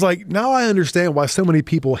 I was like, now I understand why so many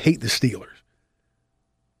people hate the Steelers.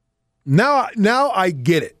 Now I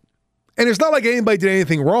get it. And it's not like anybody did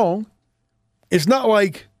anything wrong. It's not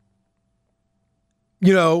like,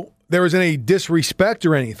 there was any disrespect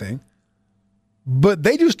or anything. But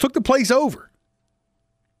they just took the place over.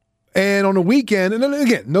 And on the weekend, and then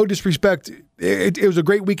again, no disrespect, it was a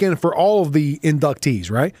great weekend for all of the inductees,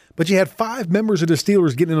 right? But you had 5 members of the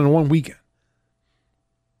Steelers getting in on one weekend.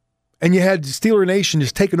 And you had Steeler Nation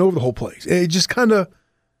just taking over the whole place. It just kind of,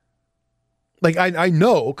 Like, I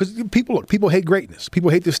know, because people hate greatness.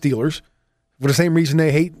 People hate the Steelers for the same reason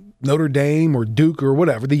they hate Notre Dame or Duke or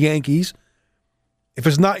whatever, the Yankees. If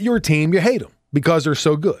it's not your team, you hate them because they're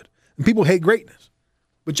so good. And people hate greatness.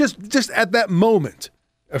 But just at that moment,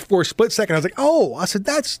 for a split second, I was like, oh, I said,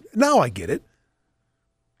 now I get it.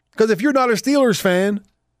 Because if you're not a Steelers fan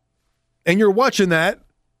and you're watching that,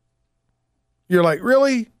 you're like,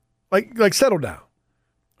 really? Like settle down.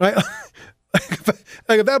 Right?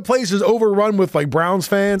 Like if that place is overrun with like Browns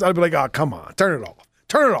fans, I'd be like, oh, come on, turn it off.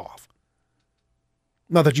 Turn it off.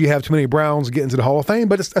 Not that you have too many Browns get into the Hall of Fame,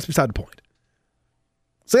 but that's beside the point.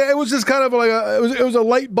 So it was just kind of like it was a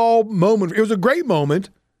light bulb moment. It was a great moment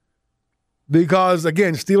because,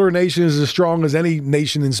 again, Steeler Nation is as strong as any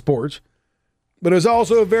nation in sports, but it was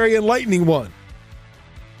also a very enlightening one.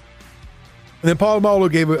 And then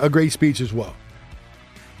Polamalu gave a great speech as well.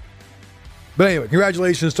 But anyway,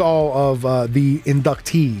 congratulations to all of the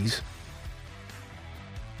inductees.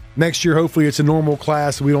 Next year, hopefully, it's a normal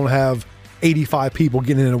class. We don't have 85 people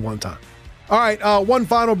getting in at one time. All right, one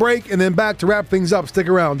final break, and then back to wrap things up. Stick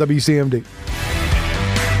around, WCMD.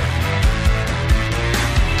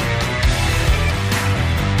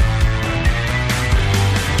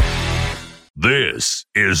 This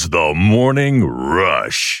is the Morning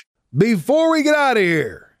Rush. Before we get out of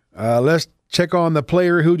here, let's check on the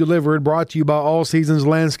player who delivered, brought to you by All Seasons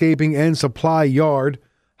Landscaping and Supply Yard.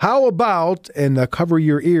 How about, and cover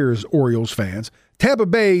your ears, Orioles fans, Tampa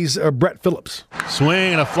Bay's Brett Phillips.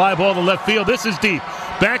 Swing and a fly ball to left field. This is deep.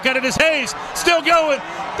 Back at it is Hayes. Still going.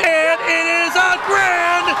 And it is a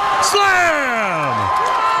grand slam!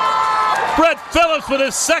 Brett Phillips with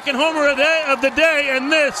his second homer of the day,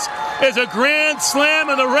 and this is a grand slam,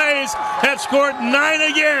 and the Rays have scored 9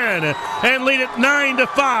 again and lead it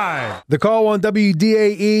 9-5. The call on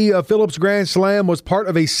WDAE, Phillips' grand slam was part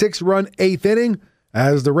of a 6-run 8th inning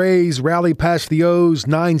as the Rays rally past the O's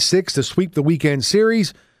 9-6 to sweep the weekend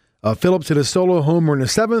series. Phillips hit a solo homer in the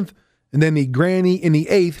 7th, and then the granny in the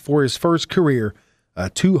 8th for his first career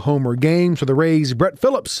 2-homer game. For the Rays, Brett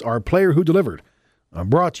Phillips, our player who delivered.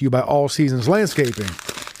 Brought to you by All Seasons Landscaping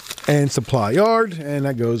and Supply Yard, and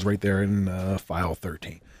that goes right there in file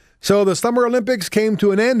 13. So the Summer Olympics came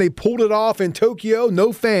to an end. They pulled it off in Tokyo,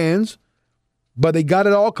 no fans, but they got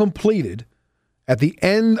it all completed. At the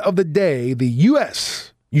end of the day, the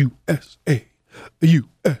USA,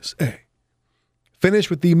 finished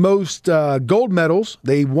with the most gold medals.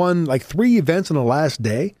 They won like 3 events on the last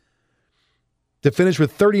day to finish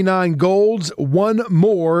with 39 golds, 1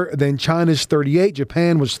 more than China's 38.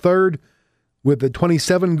 Japan was 3rd with the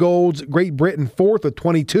 27 golds. Great Britain 4th with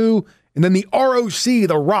 22. And then the ROC,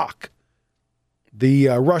 the ROC, the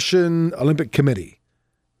Russian Olympic Committee,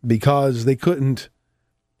 because they couldn't,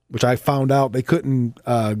 which I found out, they couldn't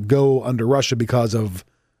go under Russia because of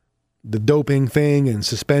the doping thing and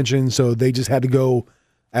suspension, so they just had to go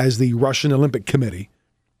as the Russian Olympic Committee.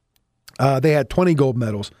 They had 20 gold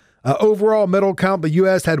medals. Overall medal count, the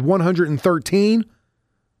U.S. had 113.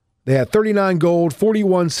 They had 39 gold,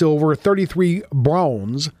 41 silver, 33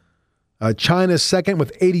 bronze. China second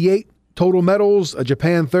with 88 total medals.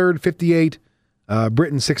 Japan third, 58.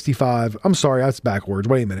 Britain 65. I'm sorry, that's backwards.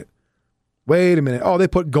 Wait a minute. Oh, they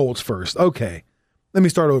put golds first. Okay. Let me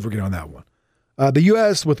start over again on that one. The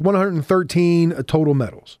U.S. with 113 total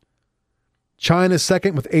medals. China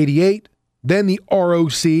second with 88. Then the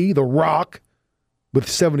ROC, the ROC, with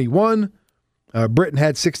 71. Britain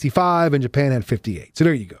had 65 and Japan had 58. So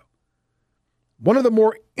there you go. One of the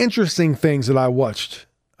more interesting things that I watched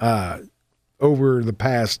over the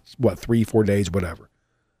past, 3-4 days, whatever,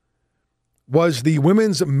 was the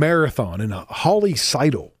women's marathon. And Holly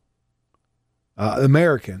Seidel,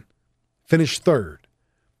 American, finished 3rd.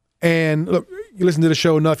 And look, you listen to the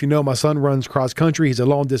show enough, you know my son runs cross country. He's a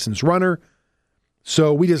long-distance runner.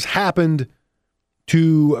 So we just happened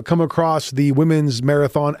to come across the women's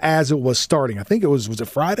marathon as it was starting. I think it was it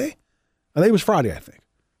Friday? I think it was Friday, I think.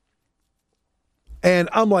 And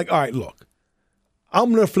I'm like, all right, look,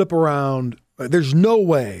 I'm going to flip around. There's no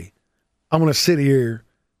way I'm going to sit here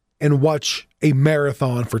and watch a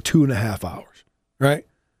marathon for 2.5 hours, right?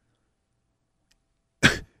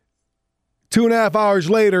 2.5 hours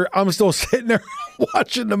later, I'm still sitting there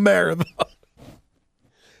watching the marathon.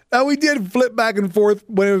 Now, we did flip back and forth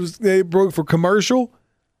when they broke for commercial,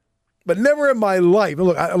 but never in my life.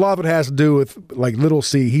 Look, a lot of it has to do with, like, little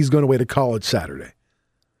C. He's going away to college Saturday.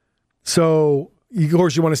 So, of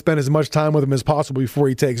course, you want to spend as much time with him as possible before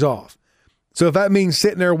he takes off. So if that means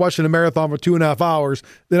sitting there watching a marathon for 2.5 hours,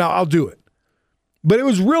 then I'll do it. But it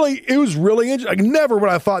was really interesting. Like, never would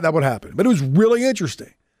I thought that would happen, but it was really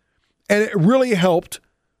interesting. And it really helped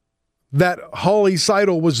that Holly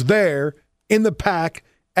Seidel was there in the pack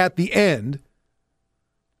at the end.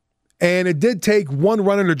 And it did take one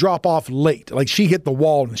runner to drop off late. Like, she hit the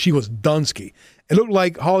wall and she was Dunsky. It looked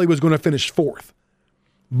like Holly was going to finish fourth.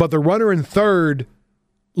 But the runner in third,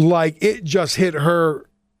 like, it just hit her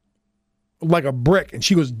like a brick and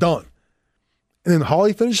she was done. And then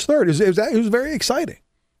Holly finished third. It was very exciting.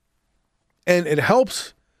 And it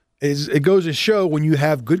helps. It goes to show when you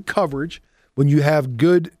have good coverage, when you have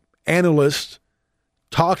good analysts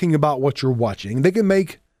talking about what you're watching, they can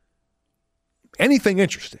make anything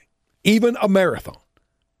interesting. Even a marathon.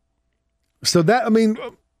 So that, I mean,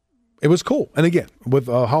 it was cool. And again, with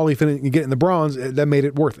Holly getting the bronze, that made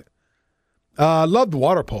it worth it. I loved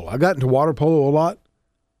water polo. I got into water polo a lot.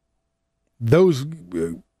 Those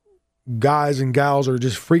guys and gals are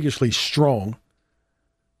just freakishly strong.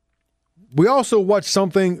 We also watched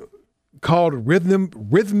something called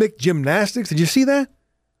rhythmic gymnastics. Did you see that?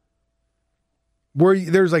 Where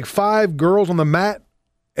there's like 5 girls on the mat,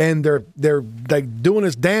 and they're like doing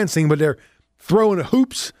this dancing, but they're throwing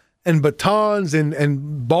hoops and batons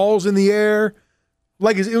and balls in the air.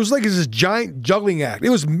 Like it was like this giant juggling act. It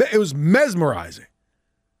was mesmerizing.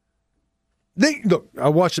 Look, I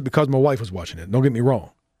watched it because my wife was watching it. Don't get me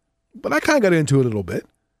wrong, but I kind of got into it a little bit,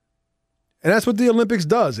 and that's what the Olympics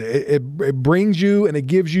does. It brings you and it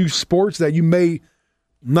gives you sports that you may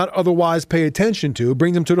not otherwise pay attention to. It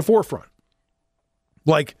brings them to the forefront,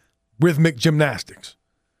 like rhythmic gymnastics.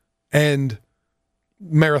 And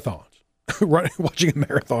marathons, watching a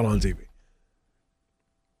marathon on TV.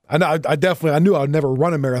 I knew I would never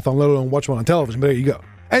run a marathon, let alone watch one on television, but there you go.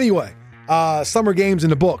 Anyway, summer games in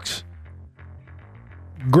the books.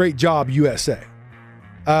 Great job, USA.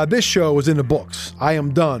 This show was in the books. I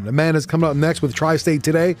am done. Amanda's coming up next with Tri-State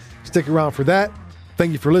Today. Stick around for that.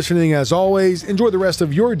 Thank you for listening. As always, enjoy the rest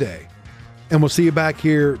of your day. And we'll see you back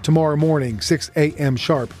here tomorrow morning, 6 a.m.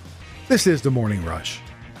 sharp. This is The Morning Rush.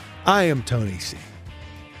 I am Tony C.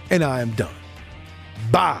 And I am done.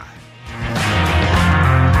 Bye.